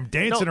platform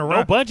dancing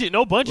around.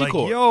 No bungee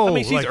cord. Yo, I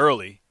mean, she's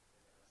early.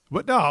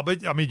 But no,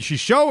 I mean, she's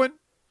showing.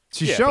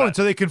 She's showing. But,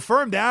 so they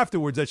confirmed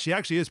afterwards that she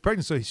actually is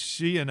pregnant. So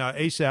she and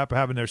ASAP are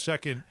having their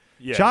second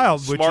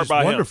child, which is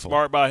wonderful.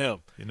 Smart by him.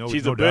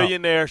 She's a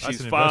billionaire.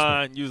 She's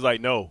fine. You was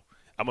like, no.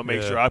 I'm going to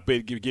make sure I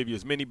give you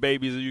as many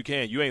babies as you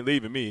can. You ain't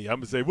leaving me. I'm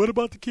going to say, what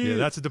about the kids? Yeah,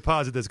 that's a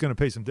deposit that's going to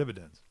pay some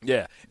dividends.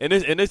 Yeah. And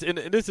this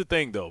is the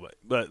thing, though.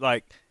 But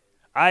like,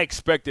 I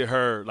expected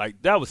her,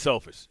 like, that was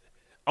selfish.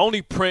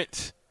 Only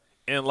Prince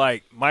and,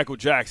 like, Michael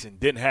Jackson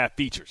didn't have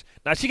features.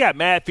 Now, she got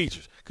mad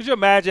features. Could you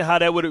imagine how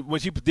that would have,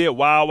 when she did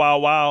Wild,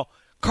 Wild, Wild?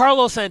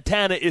 Carlos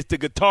Santana is the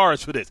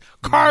guitarist for this.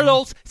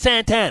 Carlos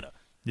Santana.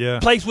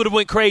 Yeah. Place would have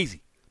went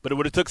crazy, but it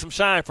would have took some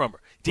shine from her.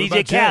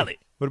 DJ Khaled.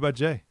 What about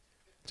Jay?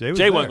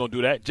 Jay wasn't going to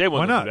do that. Jay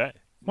wasn't going to do that.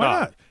 Why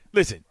not?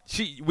 Listen,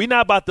 we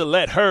not about to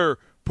let her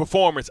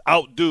performance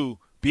outdo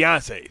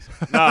Beyonce's.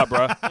 Nah,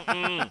 bro.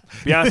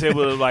 Beyonce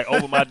would have, like,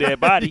 over my dead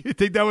body. You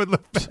think that would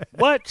look bad?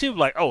 What? She was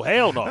like, oh,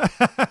 hell no.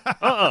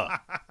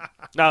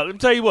 Now, let me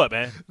tell you what,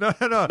 man. No,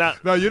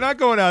 you're not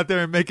going out there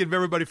and making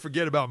everybody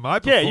forget about my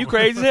performance. Yeah, you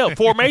crazy as hell.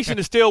 Formation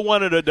is still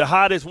one of the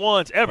hottest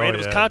ones ever, and it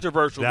was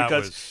controversial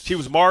because she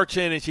was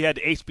marching and she had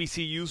the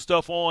HBCU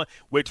stuff on,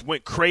 which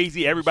went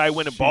crazy. Everybody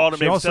went and bought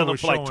them. They were selling them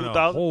for like $2,000.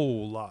 A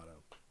whole lot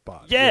of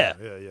bodies. Yeah.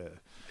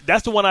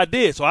 That's the one I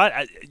did. So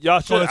y'all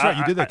should. That's right.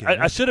 You did that.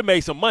 I should have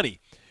made some money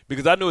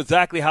because I knew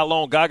exactly how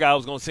long Gaga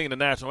was going to sing the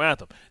national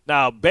anthem.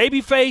 Now,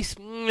 Babyface,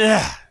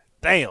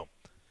 damn.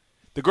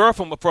 The girl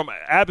from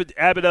Abbott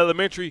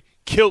Elementary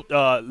killed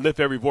Lift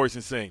Every Voice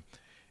and Sing.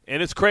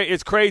 And it's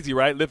crazy,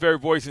 right? Lift Every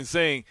Voice and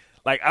Sing.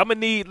 Like, I'm going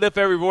to need Lift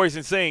Every Voice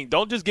and Sing.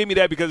 Don't just give me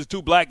that because it's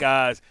 2 black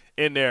guys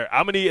in there.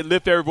 I'm going to need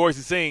Lift Every Voice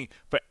and Sing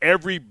for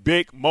every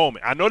big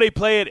moment. I know they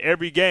play it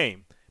every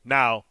game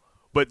now,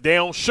 but they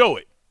don't show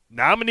it.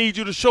 Now I'm going to need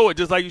you to show it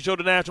just like you show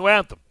the national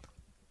anthem.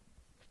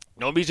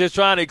 Don't be just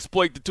trying to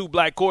exploit the 2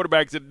 black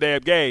quarterbacks in the damn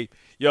game.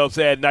 You know what I'm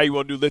saying? Now you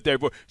want to do Lift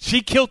Every Voice.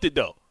 She killed it,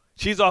 though.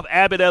 She's off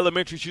Abbott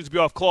Elementary. She used to be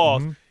off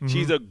Claws.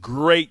 She's a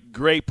great,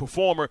 great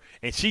performer,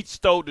 and she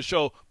stole the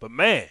show. But,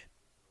 man,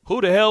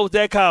 who the hell was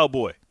that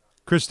cowboy?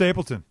 Chris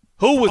Stapleton.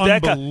 Who was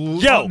that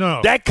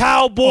cowboy? That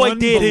cowboy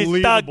did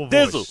his Doc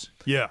Dizzle.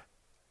 Yeah.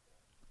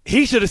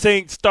 He should have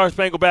sang Star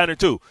Spangled Banner,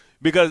 too.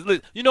 Because,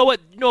 you know what?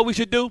 You know what we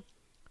should do?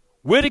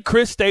 Where did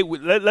Chris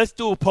Stapleton – let's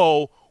do a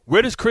poll.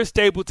 Where does Chris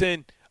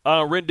Stapleton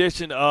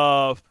rendition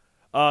of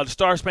the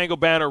Star Spangled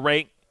Banner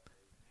rank?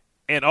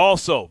 And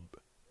also –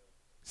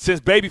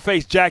 since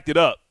Babyface jacked it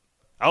up,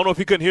 I don't know if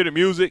he couldn't hear the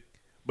music,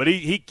 but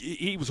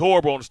he was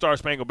horrible on the Star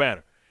Spangled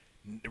Banner.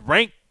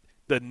 Rank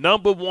the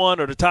number 1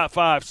 or the top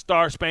 5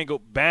 Star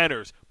Spangled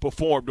Banners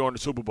performed during the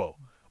Super Bowl.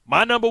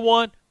 My number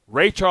 1,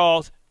 Ray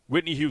Charles,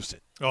 Whitney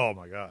Houston. Oh,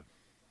 my God.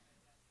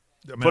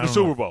 For the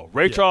Super Bowl.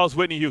 Ray Charles,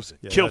 Whitney Houston.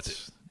 Killed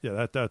it.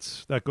 Yeah,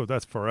 that's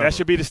forever. That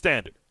should be the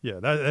standard.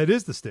 Yeah, that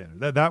is the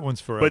standard. That one's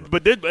forever.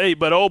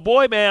 But oh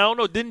boy, man, I don't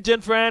know. Didn't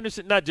Jennifer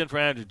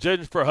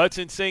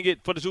Hudson sing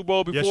it for the Super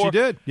Bowl before? Yes, she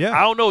did. Yeah.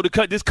 I don't know.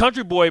 This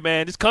country boy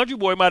might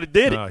have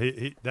did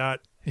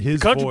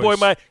it.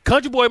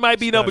 Country boy might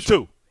be number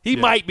 2. He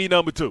might be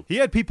number 2. He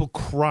had people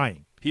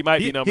crying. He might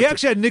be number 2. He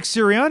actually had Nick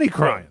Sirianni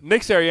crying.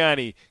 Nick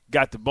Sirianni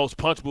got the most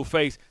punchable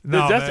face.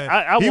 No,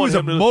 man. He was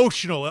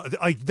emotional.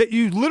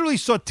 You literally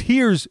saw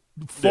tears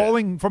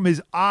falling from his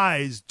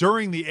eyes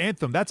during the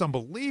anthem. That's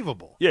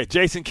unbelievable. Yeah,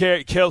 Jason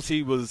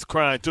Kelsey was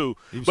crying too.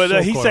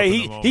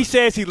 He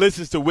says he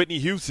listens to Whitney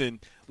Houston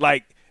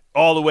like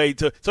all the way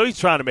to – so he's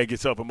trying to make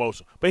himself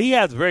emotional. But he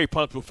has a very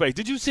punchable face.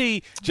 Did you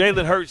see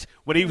Jalen Hurts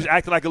when he was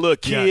acting like a little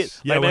kid? Yes.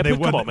 Yeah,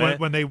 like,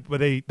 when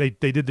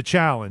they did the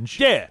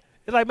challenge. Yeah.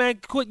 It's like, man,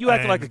 quit you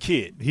acting like a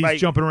kid.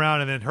 He's jumping around,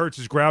 and then Hurts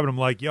is grabbing him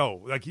like,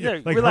 yo. Like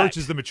Hurts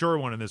is the mature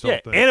one in this whole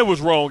thing. And it was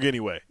wrong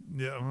anyway.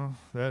 Yeah,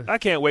 I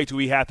can't wait till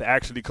we have to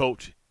actually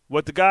coach.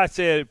 What the guy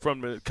said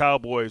from the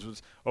Cowboys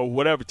was, or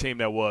whatever team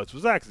that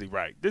was actually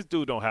right. This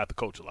dude don't have to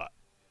coach a lot.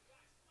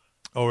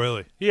 Oh,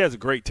 really? He has a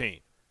great team.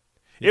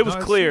 It was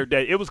clear,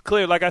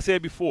 like I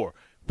said before,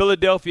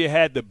 Philadelphia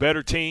had the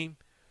better team,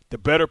 the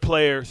better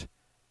players,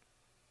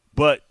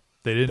 but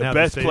They didn't have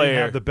best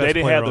player. They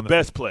didn't have the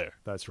best player.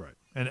 That's right.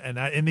 And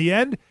in the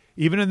end,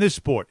 even in this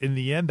sport, in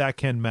the end, that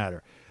can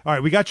matter. All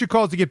right, we got your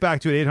calls to get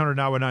back to at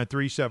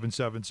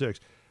 800-919-3776.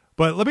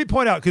 But let me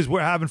point out, because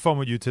we're having fun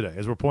with you today,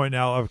 as we're pointing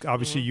out,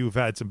 obviously you've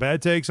had some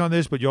bad takes on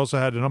this, but you also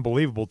had an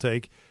unbelievable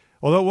take,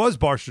 although it was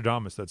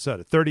Barstradamus that said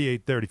it,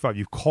 38-35.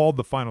 You called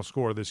the final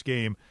score of this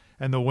game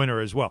and the winner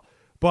as well.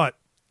 But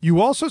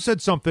you also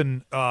said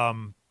something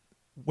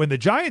when the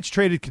Giants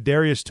traded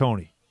Kadarius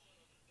Toney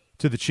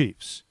to the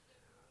Chiefs.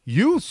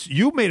 You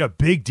made a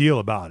big deal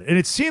about it. And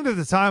it seemed at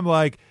the time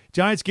like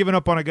Giants giving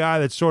up on a guy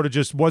that sort of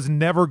just was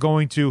never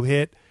going to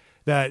hit,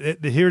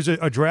 that here's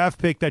a draft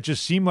pick that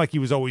just seemed like he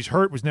was always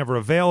hurt, was never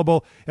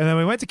available. And then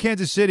we went to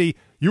Kansas City.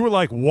 You were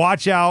like,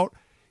 watch out,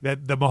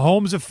 that the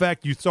Mahomes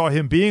effect, you saw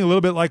him being a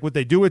little bit like what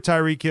they do with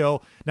Tyreek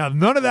Hill. Now,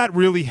 none of that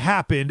really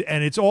happened,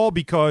 and it's all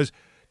because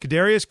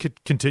Kadarius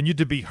continued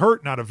to be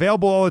hurt, not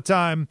available all the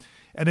time,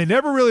 and they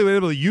never really were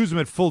able to use him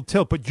at full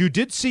tilt. But you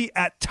did see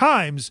at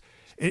times –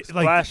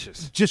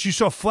 flashes. Just you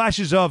saw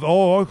flashes of,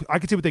 I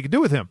could see what they could do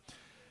with him.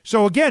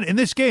 So, again, in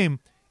this game,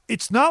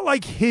 it's not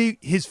like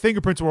his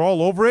fingerprints were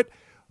all over it,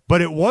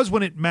 but it was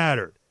when it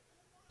mattered.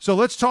 So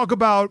let's talk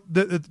about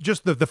the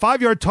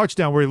 5-yard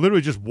touchdown where he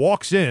literally just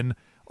walks in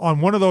on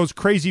one of those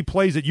crazy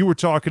plays that you were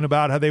talking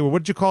about, how they were,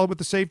 what did you call it with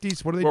the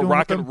safeties? What are they doing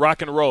with them?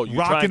 Rock and roll. You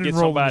try and get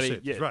somebody,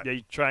 right.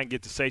 You try and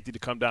get the safety to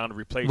come down and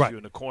replace you,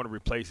 and the corner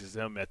replaces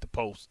them at the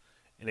post.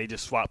 And they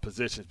just swap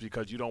positions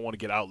because you don't want to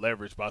get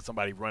out-leveraged by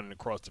somebody running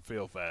across the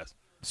field fast.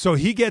 So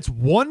he gets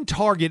one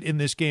target in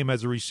this game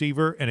as a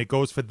receiver, and it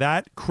goes for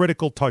that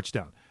critical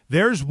touchdown.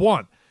 There's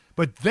one.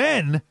 But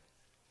then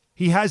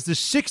he has the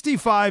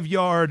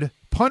 65-yard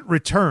punt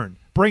return,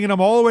 bringing him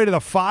all the way to the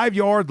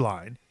 5-yard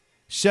line,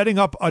 setting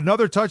up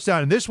another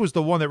touchdown. And this was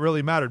the one that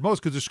really mattered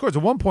most because the score is a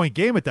 1-point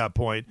game at that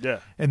point. Yeah.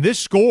 And this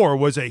score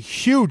was a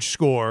huge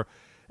score,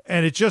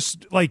 and it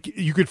just, like,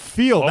 you could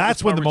feel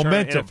that's when the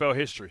momentum. NFL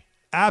history.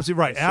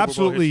 Absolutely right.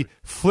 Absolutely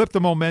flipped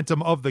the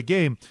momentum of the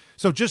game.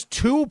 So just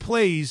two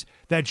plays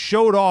that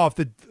showed off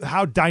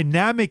how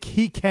dynamic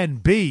he can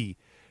be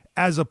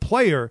as a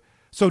player.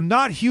 So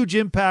not huge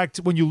impact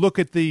when you look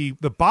at the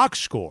box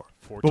score.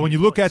 But when you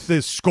look at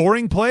the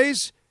scoring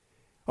plays,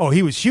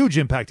 he was huge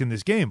impact in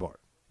this game,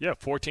 Bart. Yeah,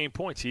 14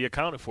 points he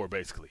accounted for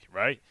basically,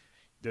 right?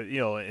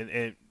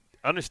 And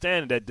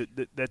understanding that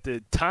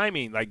the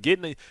timing, like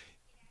getting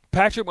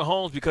Patrick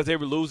Mahomes, because they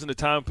were losing the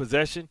time of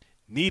possession,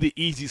 needed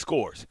easy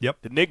scores. Yep.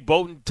 The Nick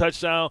Bolton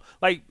touchdown,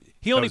 like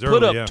he only he's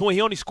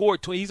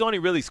only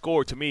really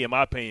scored, to me, in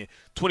my opinion,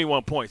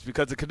 21 points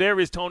because the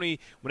Kadarius Toney,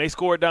 when they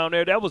scored down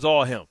there, that was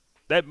all him.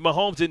 That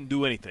Mahomes didn't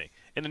do anything.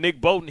 And the Nick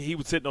Bolton, he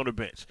was sitting on the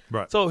bench.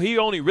 Right. So he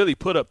only really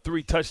put up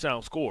 3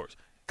 touchdown scores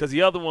because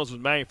the other ones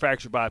was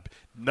manufactured by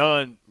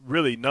none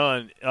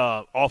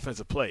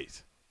offensive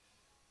plays.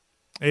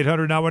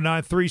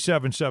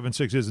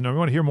 800-919-3776 is the number. You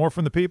want to hear more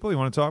from the people? You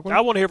want to talk with them?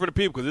 I want to hear from the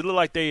people because it looked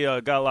like they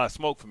got a lot of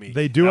smoke for me.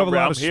 They do have a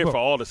lot of smoke. I'm here for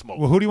all the smoke.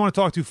 Well, who do you want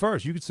to talk to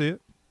first? You can see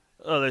it.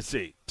 Let's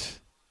see.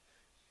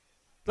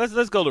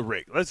 Let's go to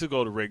Rick. Let's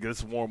go to Rick.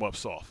 Let's warm up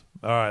soft.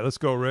 All right, let's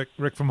go, Rick.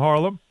 Rick from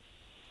Harlem.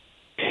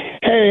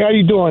 Hey, how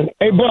you doing?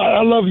 Hey, bro,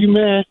 I love you,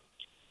 man.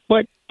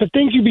 But the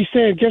things you be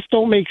saying just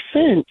don't make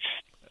sense.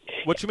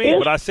 What you mean?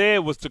 What I said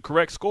was the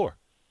correct score.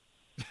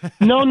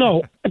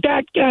 No.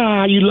 That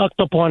guy, you lucked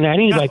up on that.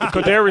 He's like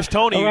Kadarius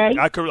Toney. Right?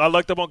 I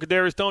lucked up on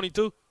Kadarius Toney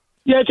too.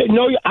 Yeah,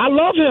 no, I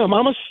love him.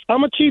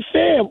 I'm a Chief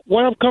fan.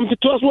 When I'm coming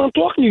to us, what I'm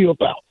talking to you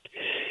about.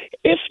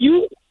 If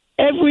you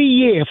every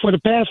year for the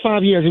past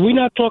 5 years, and we're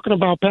not talking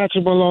about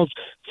Patrick Mahomes'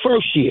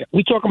 first year,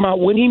 we're talking about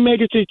when he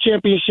made it to the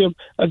championship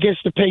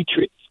against the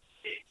Patriots.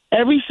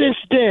 Ever since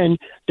then,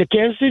 the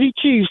Kansas City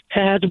Chiefs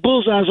had the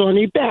bullseyes on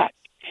their back,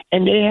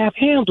 and they have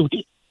handled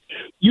it.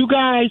 You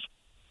guys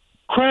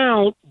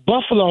crowned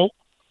Buffalo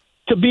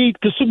to be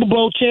the Super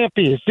Bowl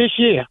champions this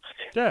year.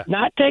 Yeah.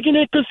 Not taking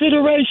into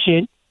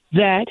consideration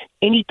that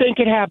anything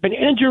can happen,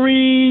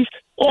 injuries,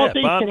 all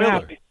things can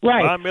happen.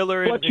 Right. Von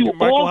Miller and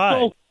Michael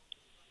Hyde.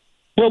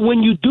 But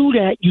when you do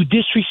that, you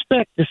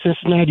disrespect the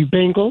Cincinnati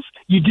Bengals,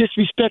 you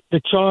disrespect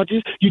the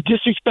Chargers, you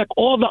disrespect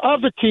all the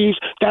other teams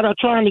that are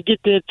trying to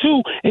get there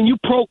too, and you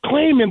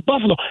proclaim in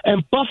Buffalo.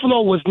 And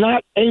Buffalo was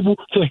not able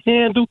to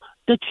handle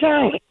the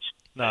challenge.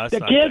 No, the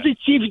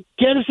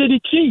Kansas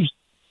City Chiefs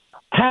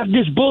have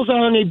this bullseye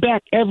on their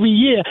back every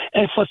year,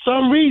 and for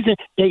some reason,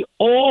 they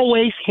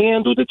always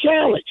handle the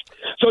challenge.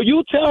 So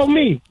you tell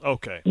me,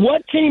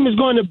 what team is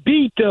going to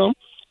beat them,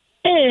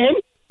 and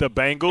the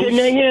Bengals? Can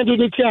they handle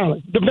the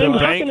challenge? The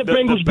Bengals. How can the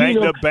Bengals beat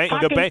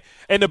them?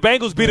 And the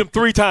Bengals beat them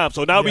 3 times.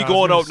 So now we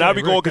going over. Now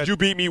we going because you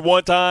beat me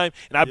 1 time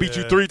and I beat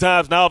you 3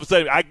 times. Now all of a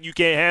sudden you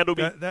can't handle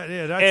me.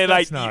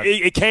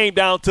 It came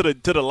down to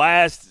the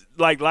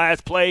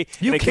last play.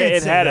 You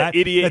can't say that.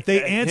 That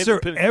they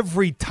answer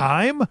every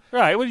time.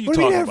 Right. What are you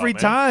talking about? Every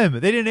time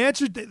they didn't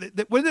answer.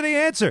 When did they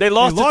answer? They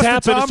lost to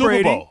Tampa in the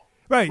Super Bowl.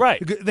 Right.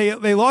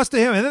 They lost to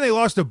him and then they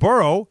lost to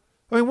Burrow.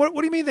 I mean, what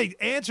do you mean they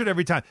answered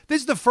every time?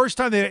 This is the first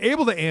time they were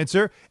able to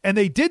answer, and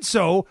they did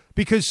so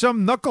because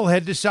some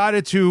knucklehead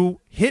decided to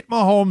hit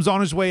Mahomes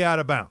on his way out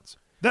of bounds.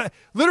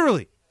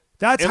 Literally,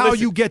 That's how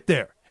you get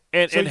there.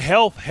 And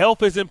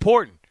health is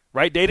important,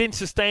 right? They didn't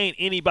sustain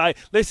anybody.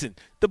 Listen,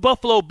 the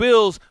Buffalo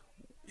Bills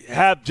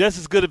have just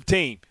as good of a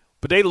team,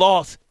 but they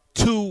lost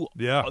two.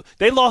 Yeah.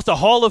 They lost a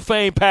Hall of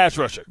Fame pass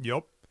rusher.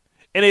 Yep.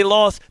 And they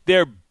lost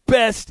their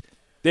best.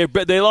 They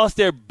lost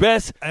their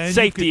best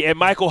safety at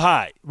Michael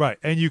Hyde. Right,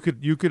 and you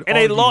could. And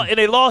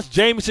they lost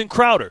Jamison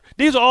Crowder.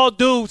 These are all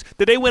dudes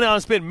that they went out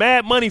and spent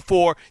mad money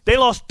for. They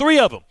lost 3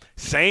 of them.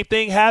 Same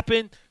thing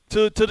happened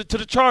to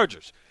the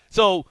Chargers.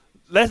 So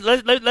let's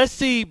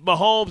see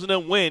Mahomes and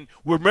them win.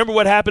 Remember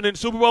what happened in the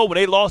Super Bowl when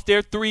they lost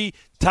their 3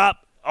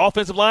 top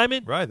offensive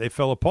linemen? Right, they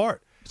fell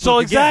apart. So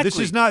Look, exactly,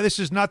 again, this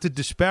is not to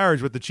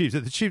disparage with the Chiefs.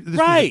 The Chiefs, this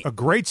right. was a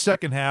great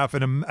second half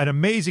and an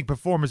amazing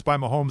performance by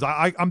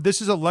Mahomes.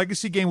 This is a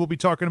legacy game we'll be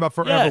talking about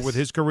forever with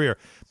his career.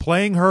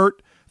 Playing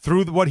hurt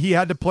through what he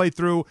had to play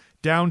through,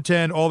 down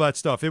 10, all that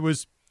stuff. It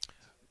was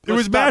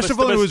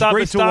masterful. It was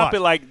great to watch.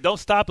 Don't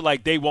stop it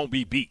like they won't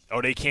be beat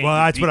or they can't. Well,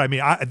 that's beat. what I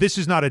mean. This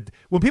is not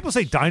when people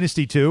say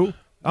dynasty too.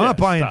 I'm not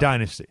buying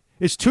dynasty.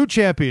 It's 2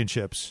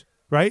 championships,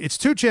 right? It's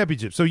 2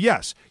 championships. So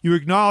yes, you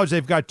acknowledge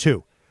they've got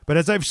 2, but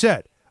as I've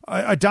said.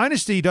 A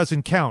dynasty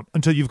doesn't count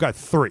until you've got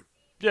 3.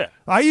 Yeah.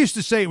 I used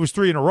to say it was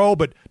 3 in a row,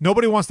 but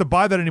nobody wants to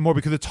buy that anymore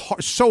because it's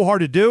so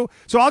hard to do.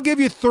 So I'll give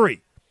you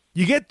 3.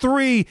 You get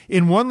 3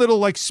 in one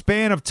little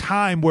span of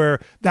time where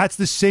that's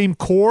the same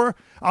core.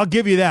 I'll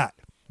give you that.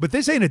 But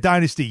this ain't a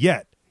dynasty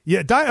yet.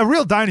 Yeah, a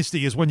real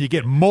dynasty is when you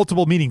get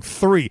multiple, meaning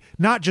 3,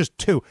 not just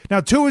 2.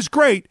 Now 2 is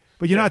great,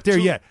 but you're not there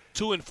yet.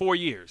 2 in 4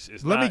 years.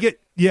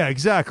 Yeah,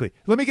 exactly.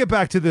 Let me get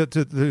back to the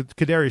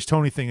Kadarius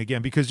Toney thing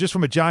again, because just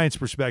from a Giants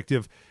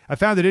perspective, I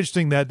found it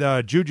interesting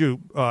that Juju,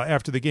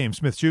 after the game,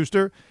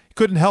 Smith-Schuster,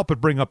 couldn't help but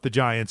bring up the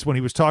Giants when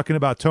he was talking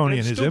about Toney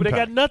and his impact. They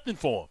got nothing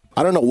for him.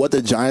 I don't know what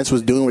the Giants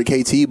was doing with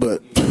KT,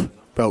 but,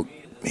 bro,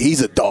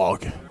 he's a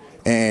dog.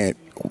 And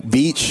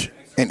Veach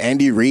and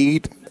Andy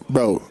Reid,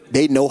 bro,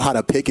 they know how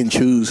to pick and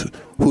choose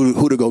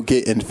who to go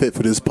get and fit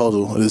for this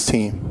puzzle of this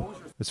team.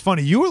 It's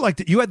funny. You were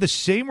you had the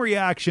same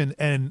reaction,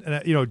 and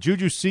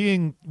Juju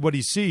seeing what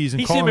he sees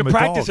and he calling him in a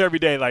practice dog. Every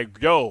day,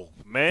 yo,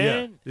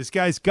 man, this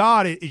guy's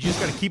got it. You just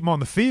got to keep him on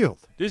the field.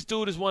 This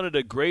dude is one of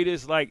the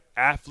greatest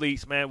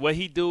athletes, man. What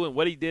he do and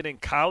what he did in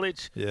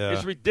college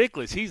is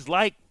ridiculous. He's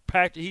like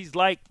Patrick. He's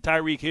like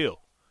Tyreek Hill,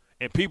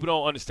 and people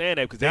don't understand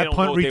that because they don't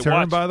know what they watch. That punt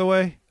return, by the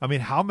way. I mean,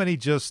 how many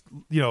just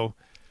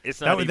It's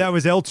not that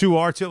was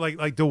L2R2,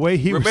 like the way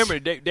he remember,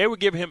 they were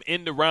giving him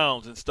end the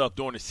rounds and stuff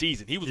during the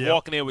season. He was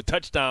walking in with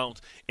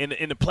touchdowns in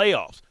the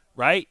playoffs,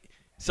 right?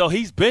 So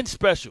he's been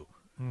special.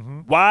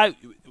 Mm-hmm. Why?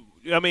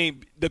 I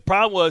mean, the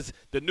problem was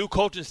the new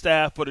coaching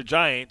staff for the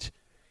Giants.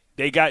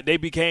 They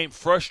became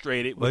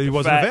frustrated with he the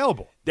wasn't fact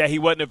available. That he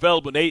wasn't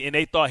available, and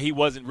they thought he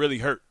wasn't really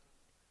hurt.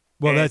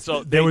 Well,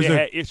 they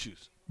had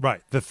issues. Right.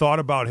 The thought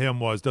about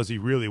him was, does he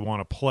really want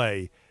to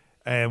play?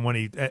 And when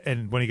he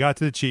got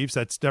to the Chiefs,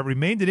 that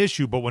remained an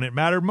issue. But when it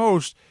mattered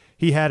most,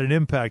 he had an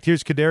impact.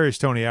 Here's Kadarius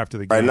Toney after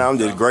the game. Right now, I'm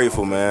just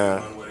grateful,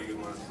 man.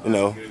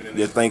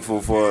 Just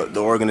thankful for the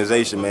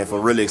organization, man,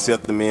 for really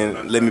accepting me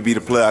and letting me be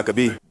the player I could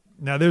be.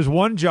 Now, there's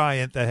one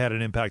Giant that had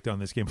an impact on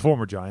this game,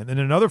 former Giant, and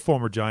another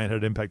former Giant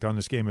had an impact on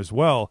this game as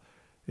well,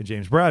 in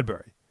James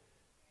Bradbury,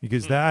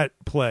 because that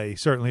play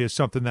certainly is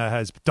something that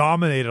has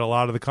dominated a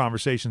lot of the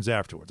conversations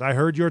afterwards. I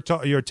heard your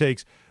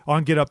takes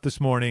on Get Up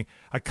this morning.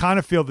 I kind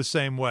of feel the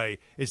same way.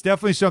 It's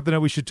definitely something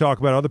that we should talk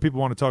about. Other people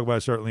want to talk about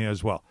it certainly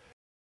as well.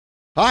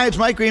 Hi, it's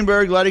Mike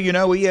Greenberg letting you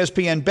know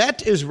ESPN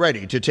Bet is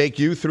ready to take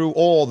you through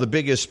all the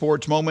biggest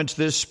sports moments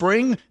this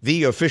spring.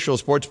 The official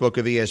sportsbook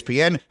of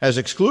ESPN has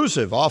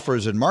exclusive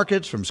offers and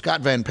markets from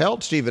Scott Van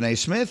Pelt, Stephen A.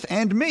 Smith,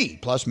 and me,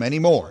 plus many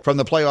more. From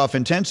the playoff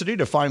intensity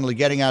to finally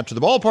getting out to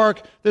the ballpark,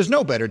 there's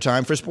no better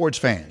time for sports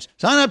fans.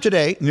 Sign up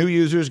today. New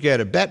users get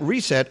a bet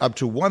reset up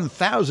to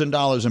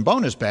 $1,000 in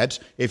bonus bets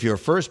if your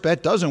first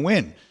bet doesn't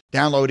win.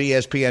 Download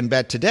ESPN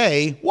Bet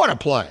today. What a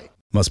play.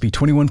 Must be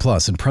 21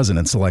 plus and present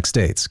in select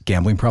states.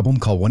 Gambling problem?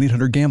 Call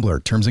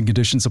 1-800-GAMBLER. Terms and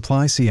conditions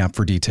apply. See app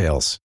for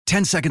details.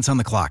 10 seconds on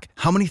the clock.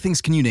 How many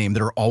things can you name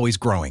that are always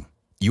growing?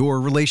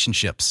 Your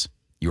relationships,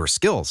 your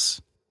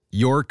skills,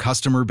 your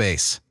customer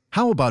base.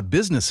 How about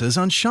businesses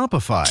on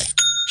Shopify?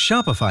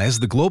 Shopify is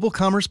the global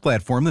commerce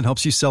platform that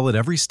helps you sell at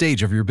every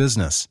stage of your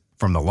business.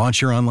 From the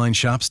launch your online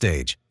shop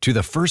stage to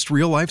the first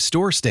real-life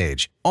store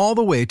stage, all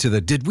the way to the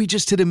did we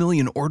just hit a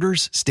million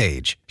orders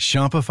stage.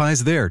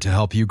 Shopify's there to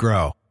help you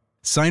grow.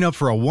 Sign up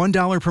for a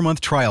 $1 per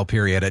month trial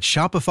period at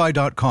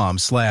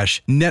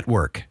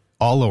shopify.com/network,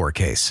 all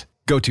lowercase.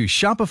 Go to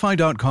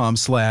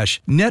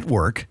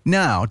shopify.com/network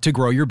now to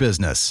grow your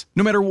business,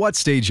 no matter what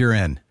stage you're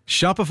in.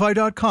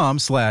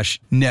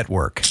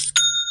 Shopify.com/network.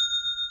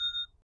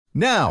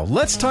 Now,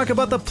 let's talk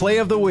about the play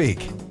of the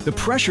week. The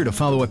pressure to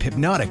follow up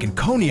Hypnotic and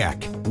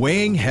Cognac,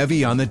 weighing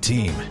heavy on the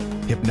team.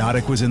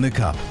 Hypnotic was in the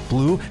cup,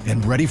 blue,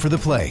 and ready for the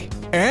play.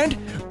 And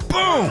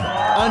boom!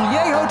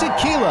 Añejo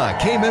Tequila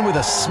came in with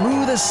a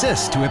smooth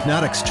assist to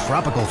Hypnotic's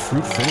tropical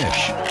fruit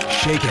finish.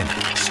 Shaken,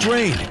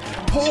 strained,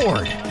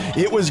 poured.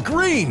 It was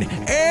green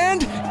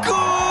and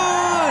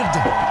good!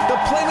 The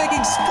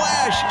playmaking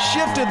splash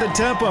shifted the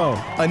tempo.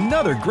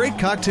 Another great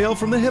cocktail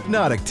from the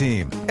Hypnotic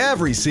team.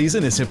 Every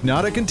season is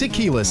Hypnotic and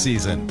Tequila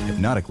season.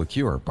 Hypnotic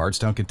Liqueur,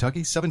 Bardstown,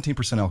 Kentucky,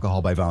 17%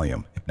 alcohol by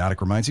volume. Hypnotic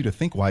reminds you to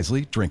think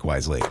wisely, drink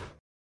wisely.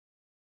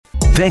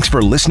 Thanks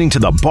for listening to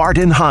the Bart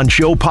and Hahn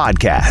Show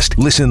podcast.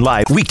 Listen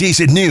live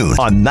weekdays at noon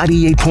on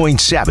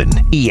 98.7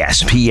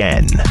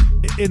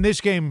 ESPN. In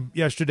this game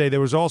yesterday, there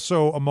was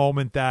also a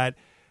moment that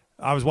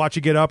I was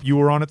watching Get Up. You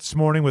were on it this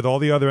morning with all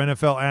the other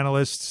NFL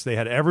analysts. They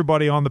had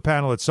everybody on the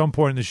panel at some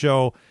point in the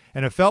show,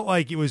 and it felt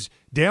like it was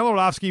Dan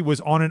Orlovsky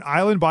was on an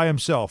island by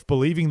himself,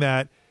 believing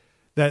that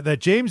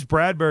James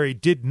Bradberry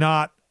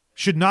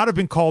should not have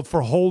been called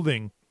for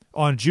holding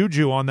on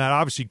Juju on that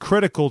obviously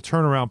critical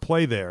turnaround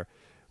play there,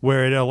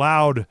 where it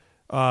allowed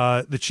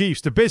the Chiefs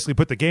to basically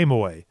put the game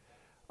away.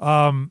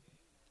 First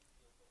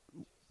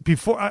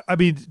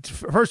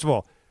of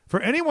all, for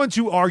anyone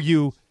to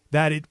argue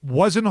that it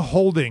wasn't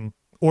holding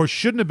or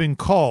shouldn't have been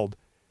called,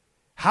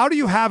 how do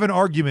you have an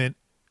argument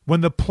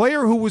when the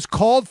player who was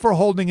called for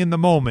holding in the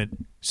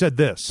moment said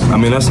this? I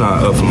mean, that's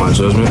not up for my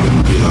judgment.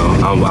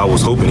 I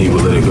was hoping he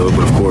would let it go,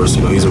 but of course,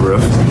 he's a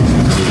ref.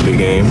 It's a big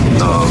game.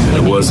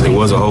 And it was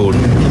a hold,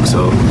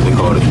 so they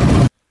called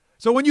it.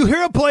 So when you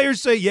hear a player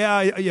say,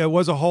 yeah, it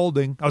was a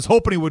holding, I was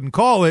hoping he wouldn't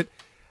call it,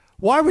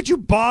 why would you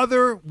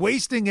bother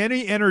wasting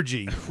any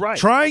energy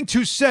trying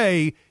to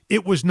say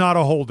it was not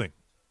a holding?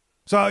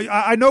 So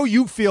I know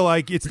you feel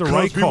like it's the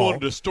right call.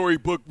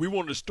 We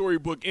wanted a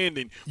storybook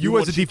ending. You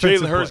as a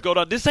defensive Jalen Hurts go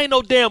down. This ain't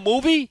no damn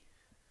movie.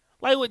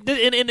 Like,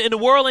 in the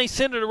world ain't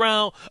centered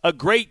around a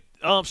great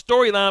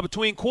storyline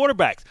between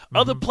quarterbacks. Mm-hmm.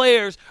 Other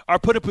players are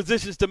put in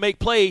positions to make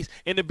plays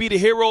and to be the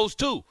heroes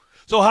too.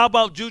 So how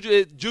about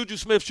Juju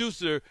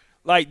Smith-Schuster?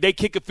 Like, they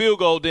kick a field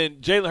goal, then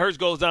Jalen Hurts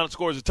goes down and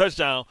scores a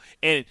touchdown,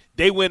 and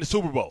they win the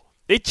Super Bowl.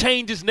 It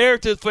changes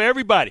narratives for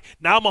everybody.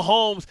 Now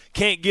Mahomes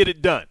can't get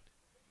it done.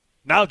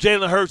 Now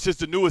Jalen Hurts is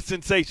the newest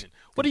sensation.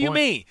 What do you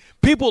mean?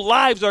 People's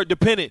lives are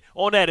dependent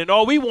on that, and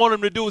all we want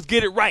them to do is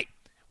get it right.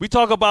 We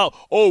talk about,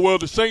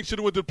 the Saints should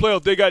have went to the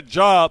playoffs. They got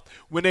jobbed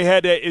when they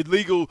had that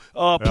illegal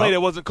play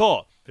that wasn't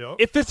called. Yep.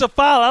 If it's a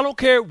foul, I don't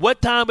care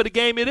what time of the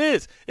game it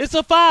is. It's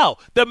a foul.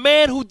 The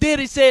man who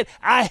did it said,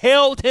 I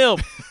held him.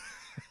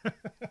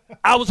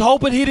 I was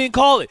hoping he didn't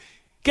call it.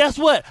 Guess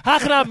what? How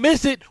can I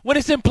miss it when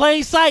it's in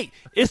plain sight?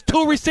 It's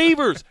two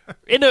receivers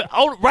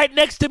right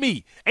next to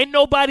me. Ain't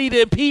nobody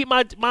to impede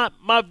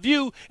my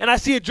view, and I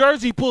see a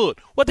jersey pulled.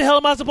 What the hell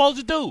am I supposed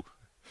to do?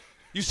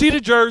 You see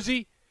the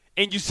jersey,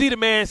 and you see the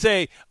man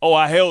say,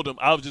 I held him.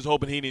 I was just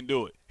hoping he didn't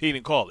do it. He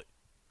didn't call it.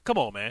 Come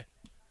on, man.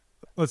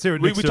 Let's hear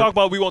it. We talk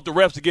about we want the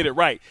refs to get it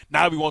right.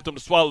 Now we want them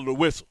to swallow the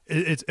whistle.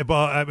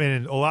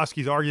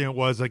 Orlovsky's argument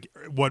was like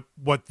what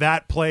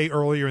that play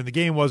earlier in the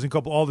game was, and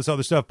all this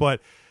other stuff.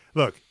 But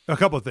look, a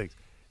couple of things.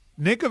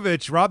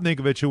 Rob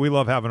Ninkovich, who we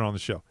love having on the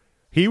show,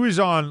 he was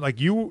on I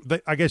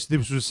guess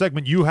this was a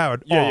segment you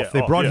had off.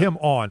 They brought him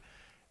on,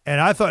 and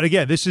I thought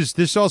again,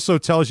 this also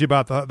tells you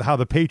about how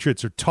the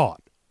Patriots are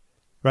taught,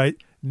 right?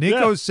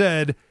 Nico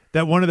said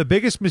that one of the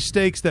biggest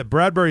mistakes that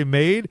Bradberry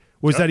made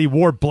was that he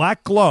wore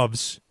black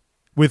gloves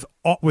with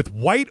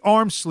white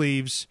arm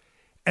sleeves,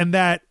 and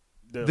that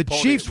the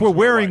Chiefs were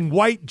wearing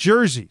white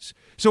jerseys.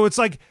 So it's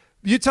like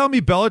you tell me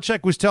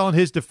Belichick was telling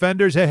his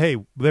defenders, hey,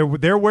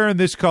 they're wearing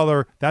this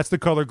color. That's the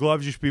color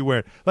gloves you should be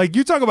wearing. Like,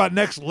 you talk about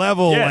next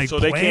level, so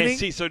planning.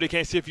 They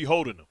can't see if you're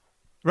holding them.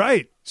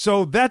 Right.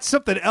 So that's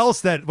something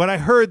else that when I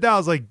heard that, I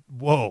was like,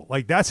 whoa,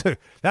 like that's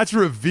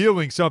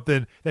revealing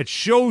something that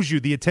shows you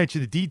the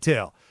attention to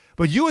detail.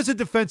 But you as a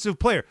defensive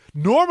player,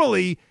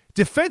 normally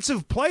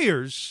defensive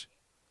players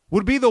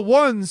would be the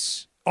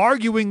ones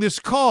arguing this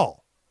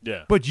call.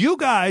 Yeah. But you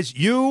guys,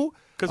 because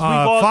we've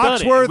all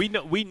Foxworth,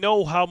 done it. We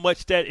know how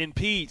much that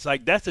impedes.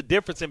 Like, that's the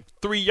difference in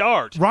 3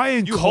 yards.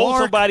 Ryan you Clark, hold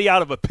somebody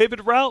out of a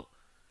pivot route.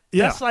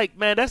 Yeah. That's like,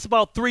 man, that's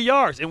about 3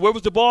 yards. And where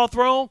was the ball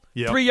thrown?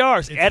 3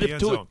 yards. Added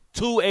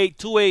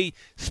to a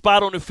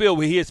spot on the field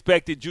where he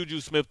expected Juju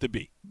Smith to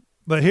be.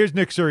 But here's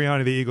Nick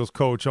Sirianni, the Eagles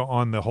coach,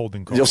 on the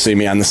holding call. You'll see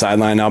me on the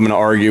sideline. I'm going to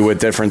argue with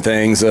different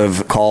things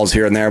of calls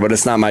here and there, but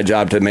it's not my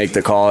job to make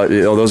the call.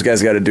 Those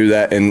guys got to do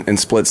that in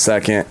split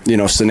second,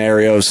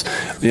 scenarios.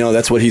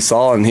 That's what he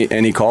saw, and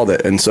he called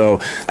it. And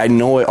so I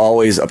know it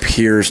always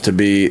appears to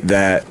be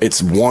that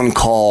it's one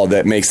call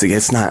that makes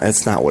it's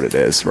not what it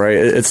is, right?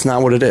 It's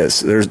not what it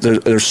is.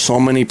 There's so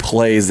many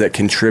plays that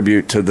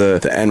contribute to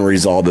the end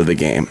result of the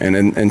game,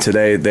 and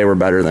today they were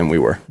better than we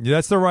were. Yeah,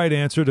 that's the right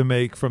answer to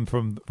make from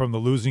the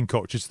losing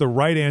coach. It's the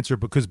right answer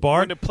because,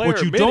 Bart,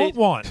 what you don't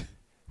want,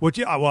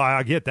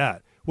 I get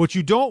that. What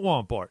you don't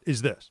want, Bart,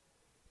 is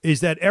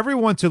that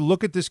everyone to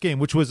look at this game,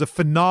 which was a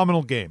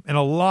phenomenal game and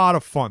a lot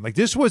of fun. Like,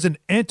 this was an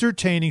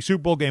entertaining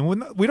Super Bowl game.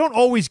 We don't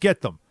always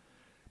get them,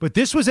 but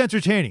this was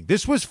entertaining.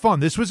 This was fun.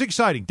 This was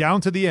exciting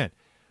down to the end.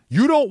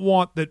 You don't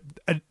want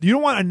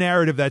a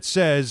narrative that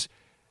says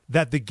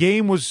that the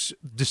game was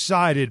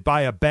decided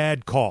by a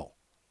bad call.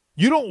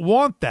 You don't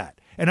want that,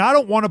 and I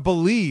don't want to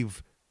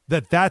believe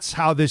that that's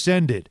how this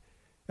ended.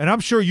 And I'm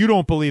sure you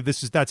don't believe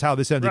that's how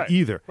this ended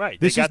either. Right.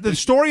 The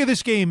story of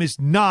this game is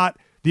not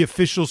the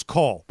official's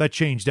call that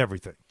changed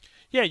everything.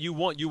 Yeah, you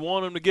want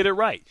them to get it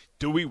right.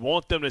 Do we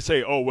want them to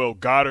say, oh, well,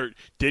 Goddard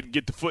didn't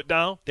get the foot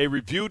down? They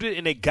reviewed it,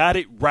 and they got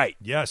it right.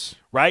 Yes.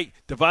 Right?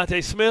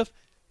 Devontae Smith,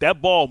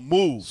 that ball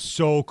moved.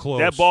 So close.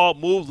 That ball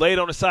moved late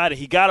on the side, and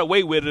he got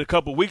away with it a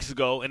couple weeks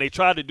ago, and they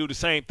tried to do the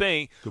same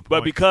thing.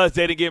 But because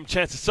they didn't give him a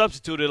chance to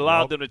substitute, it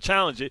allowed them to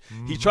challenge it.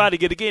 Mm-hmm. He tried to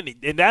get it again.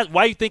 And that's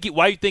why you think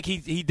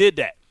he did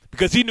that?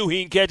 Because he knew he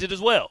didn't catch it as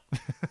well.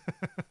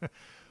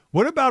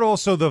 What about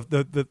also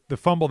the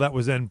fumble that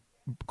was then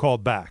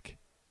called back?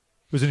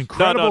 It was an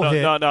incredible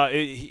hit. No.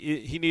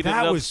 He needed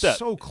another step.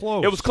 That was so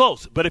close. It was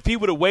close. But if he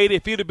would have waited,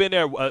 if he would have been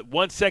there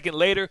 1 second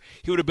later,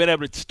 he would have been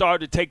able to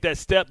start to take that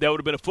step. That would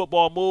have been a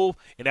football move,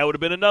 and that would have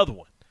been another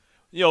one.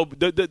 You know,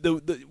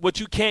 what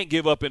you can't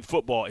give up in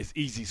football is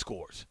easy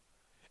scores.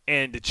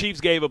 And the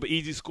Chiefs gave up an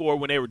easy score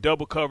when they were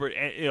double covered,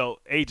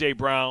 A.J.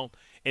 Brown.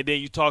 And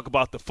then you talk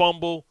about the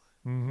fumble,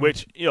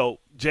 which,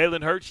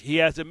 Jalen Hurts, he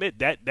has to admit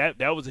that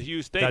was a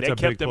huge thing. That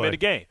kept them in the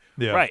game.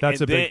 Yeah, right.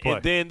 That's a big play.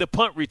 And then the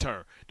punt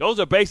return. Those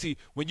are basically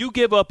when you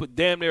give up a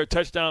damn near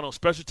touchdown on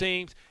special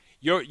teams,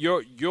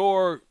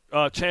 your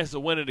chance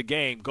of winning the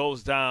game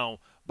goes down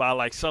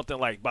by something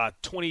like by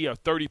 20 or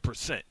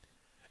 30%.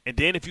 And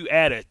then if you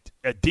add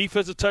a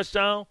defensive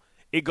touchdown,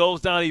 it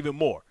goes down even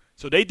more.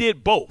 So they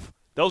did both.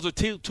 Those are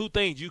two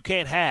things you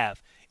can't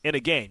have in a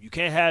game. You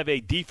can't have a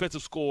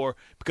defensive score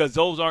because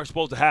those aren't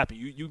supposed to happen.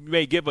 You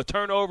may give a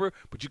turnover,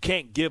 but you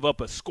can't give up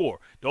a score.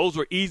 Those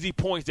were easy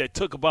points that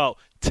took about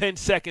 10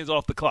 seconds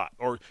off the clock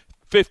or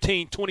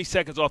 15, 20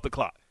 seconds off the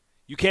clock.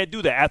 You can't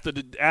do that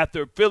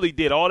after Philly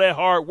did all that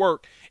hard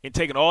work and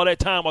taking all that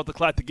time off the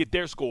clock to get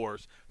their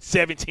scores,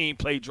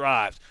 17-play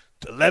drives,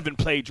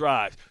 11-play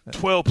drives,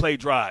 12-play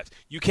drives.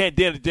 You can't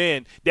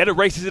then that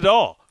erases it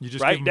all. You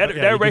just right? That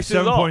erases it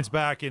all. 7 points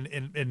back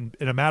in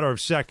a matter of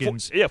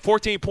seconds.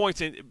 14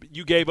 points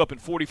you gave up in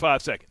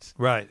 45 seconds.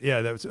 Right.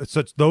 Yeah,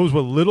 those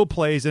were little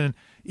plays, and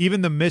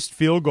even the missed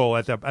field goal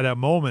at that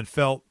moment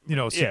felt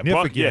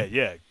significant.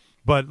 Yeah.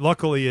 But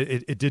luckily,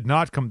 it did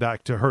not come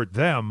back to hurt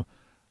them.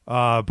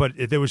 But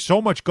there was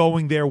so much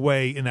going their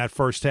way in that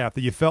first half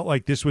that you felt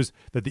like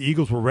that the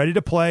Eagles were ready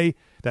to play,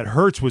 that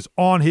Hurts was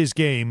on his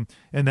game,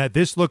 and that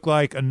this looked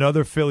like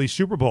another Philly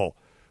Super Bowl.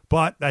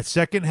 But that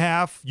second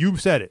half, you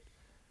said it,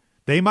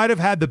 they might have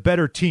had the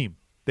better team.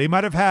 They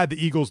might have had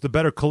the Eagles the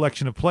better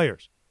collection of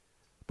players,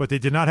 but they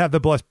did not have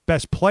the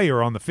best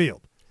player on the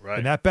field. Right.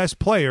 And that best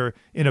player,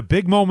 in a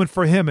big moment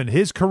for him and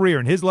his career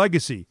and his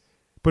legacy,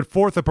 put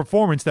forth a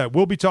performance that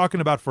we'll be talking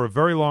about for a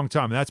very long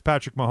time, and that's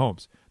Patrick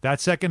Mahomes.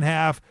 That second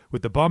half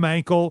with the bum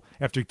ankle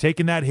after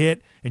taking that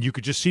hit, and you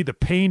could just see the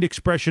pained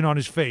expression on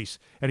his face,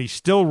 and he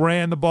still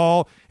ran the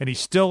ball, and he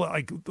still,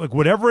 like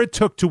whatever it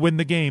took to win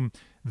the game,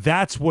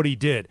 that's what he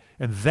did.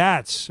 And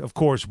that's, of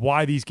course,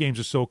 why these games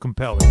are so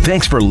compelling.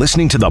 Thanks for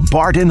listening to the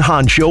Bart and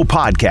Hahn Show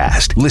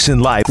podcast. Listen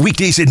live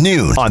weekdays at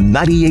noon on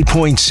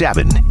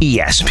 98.7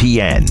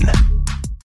 ESPN.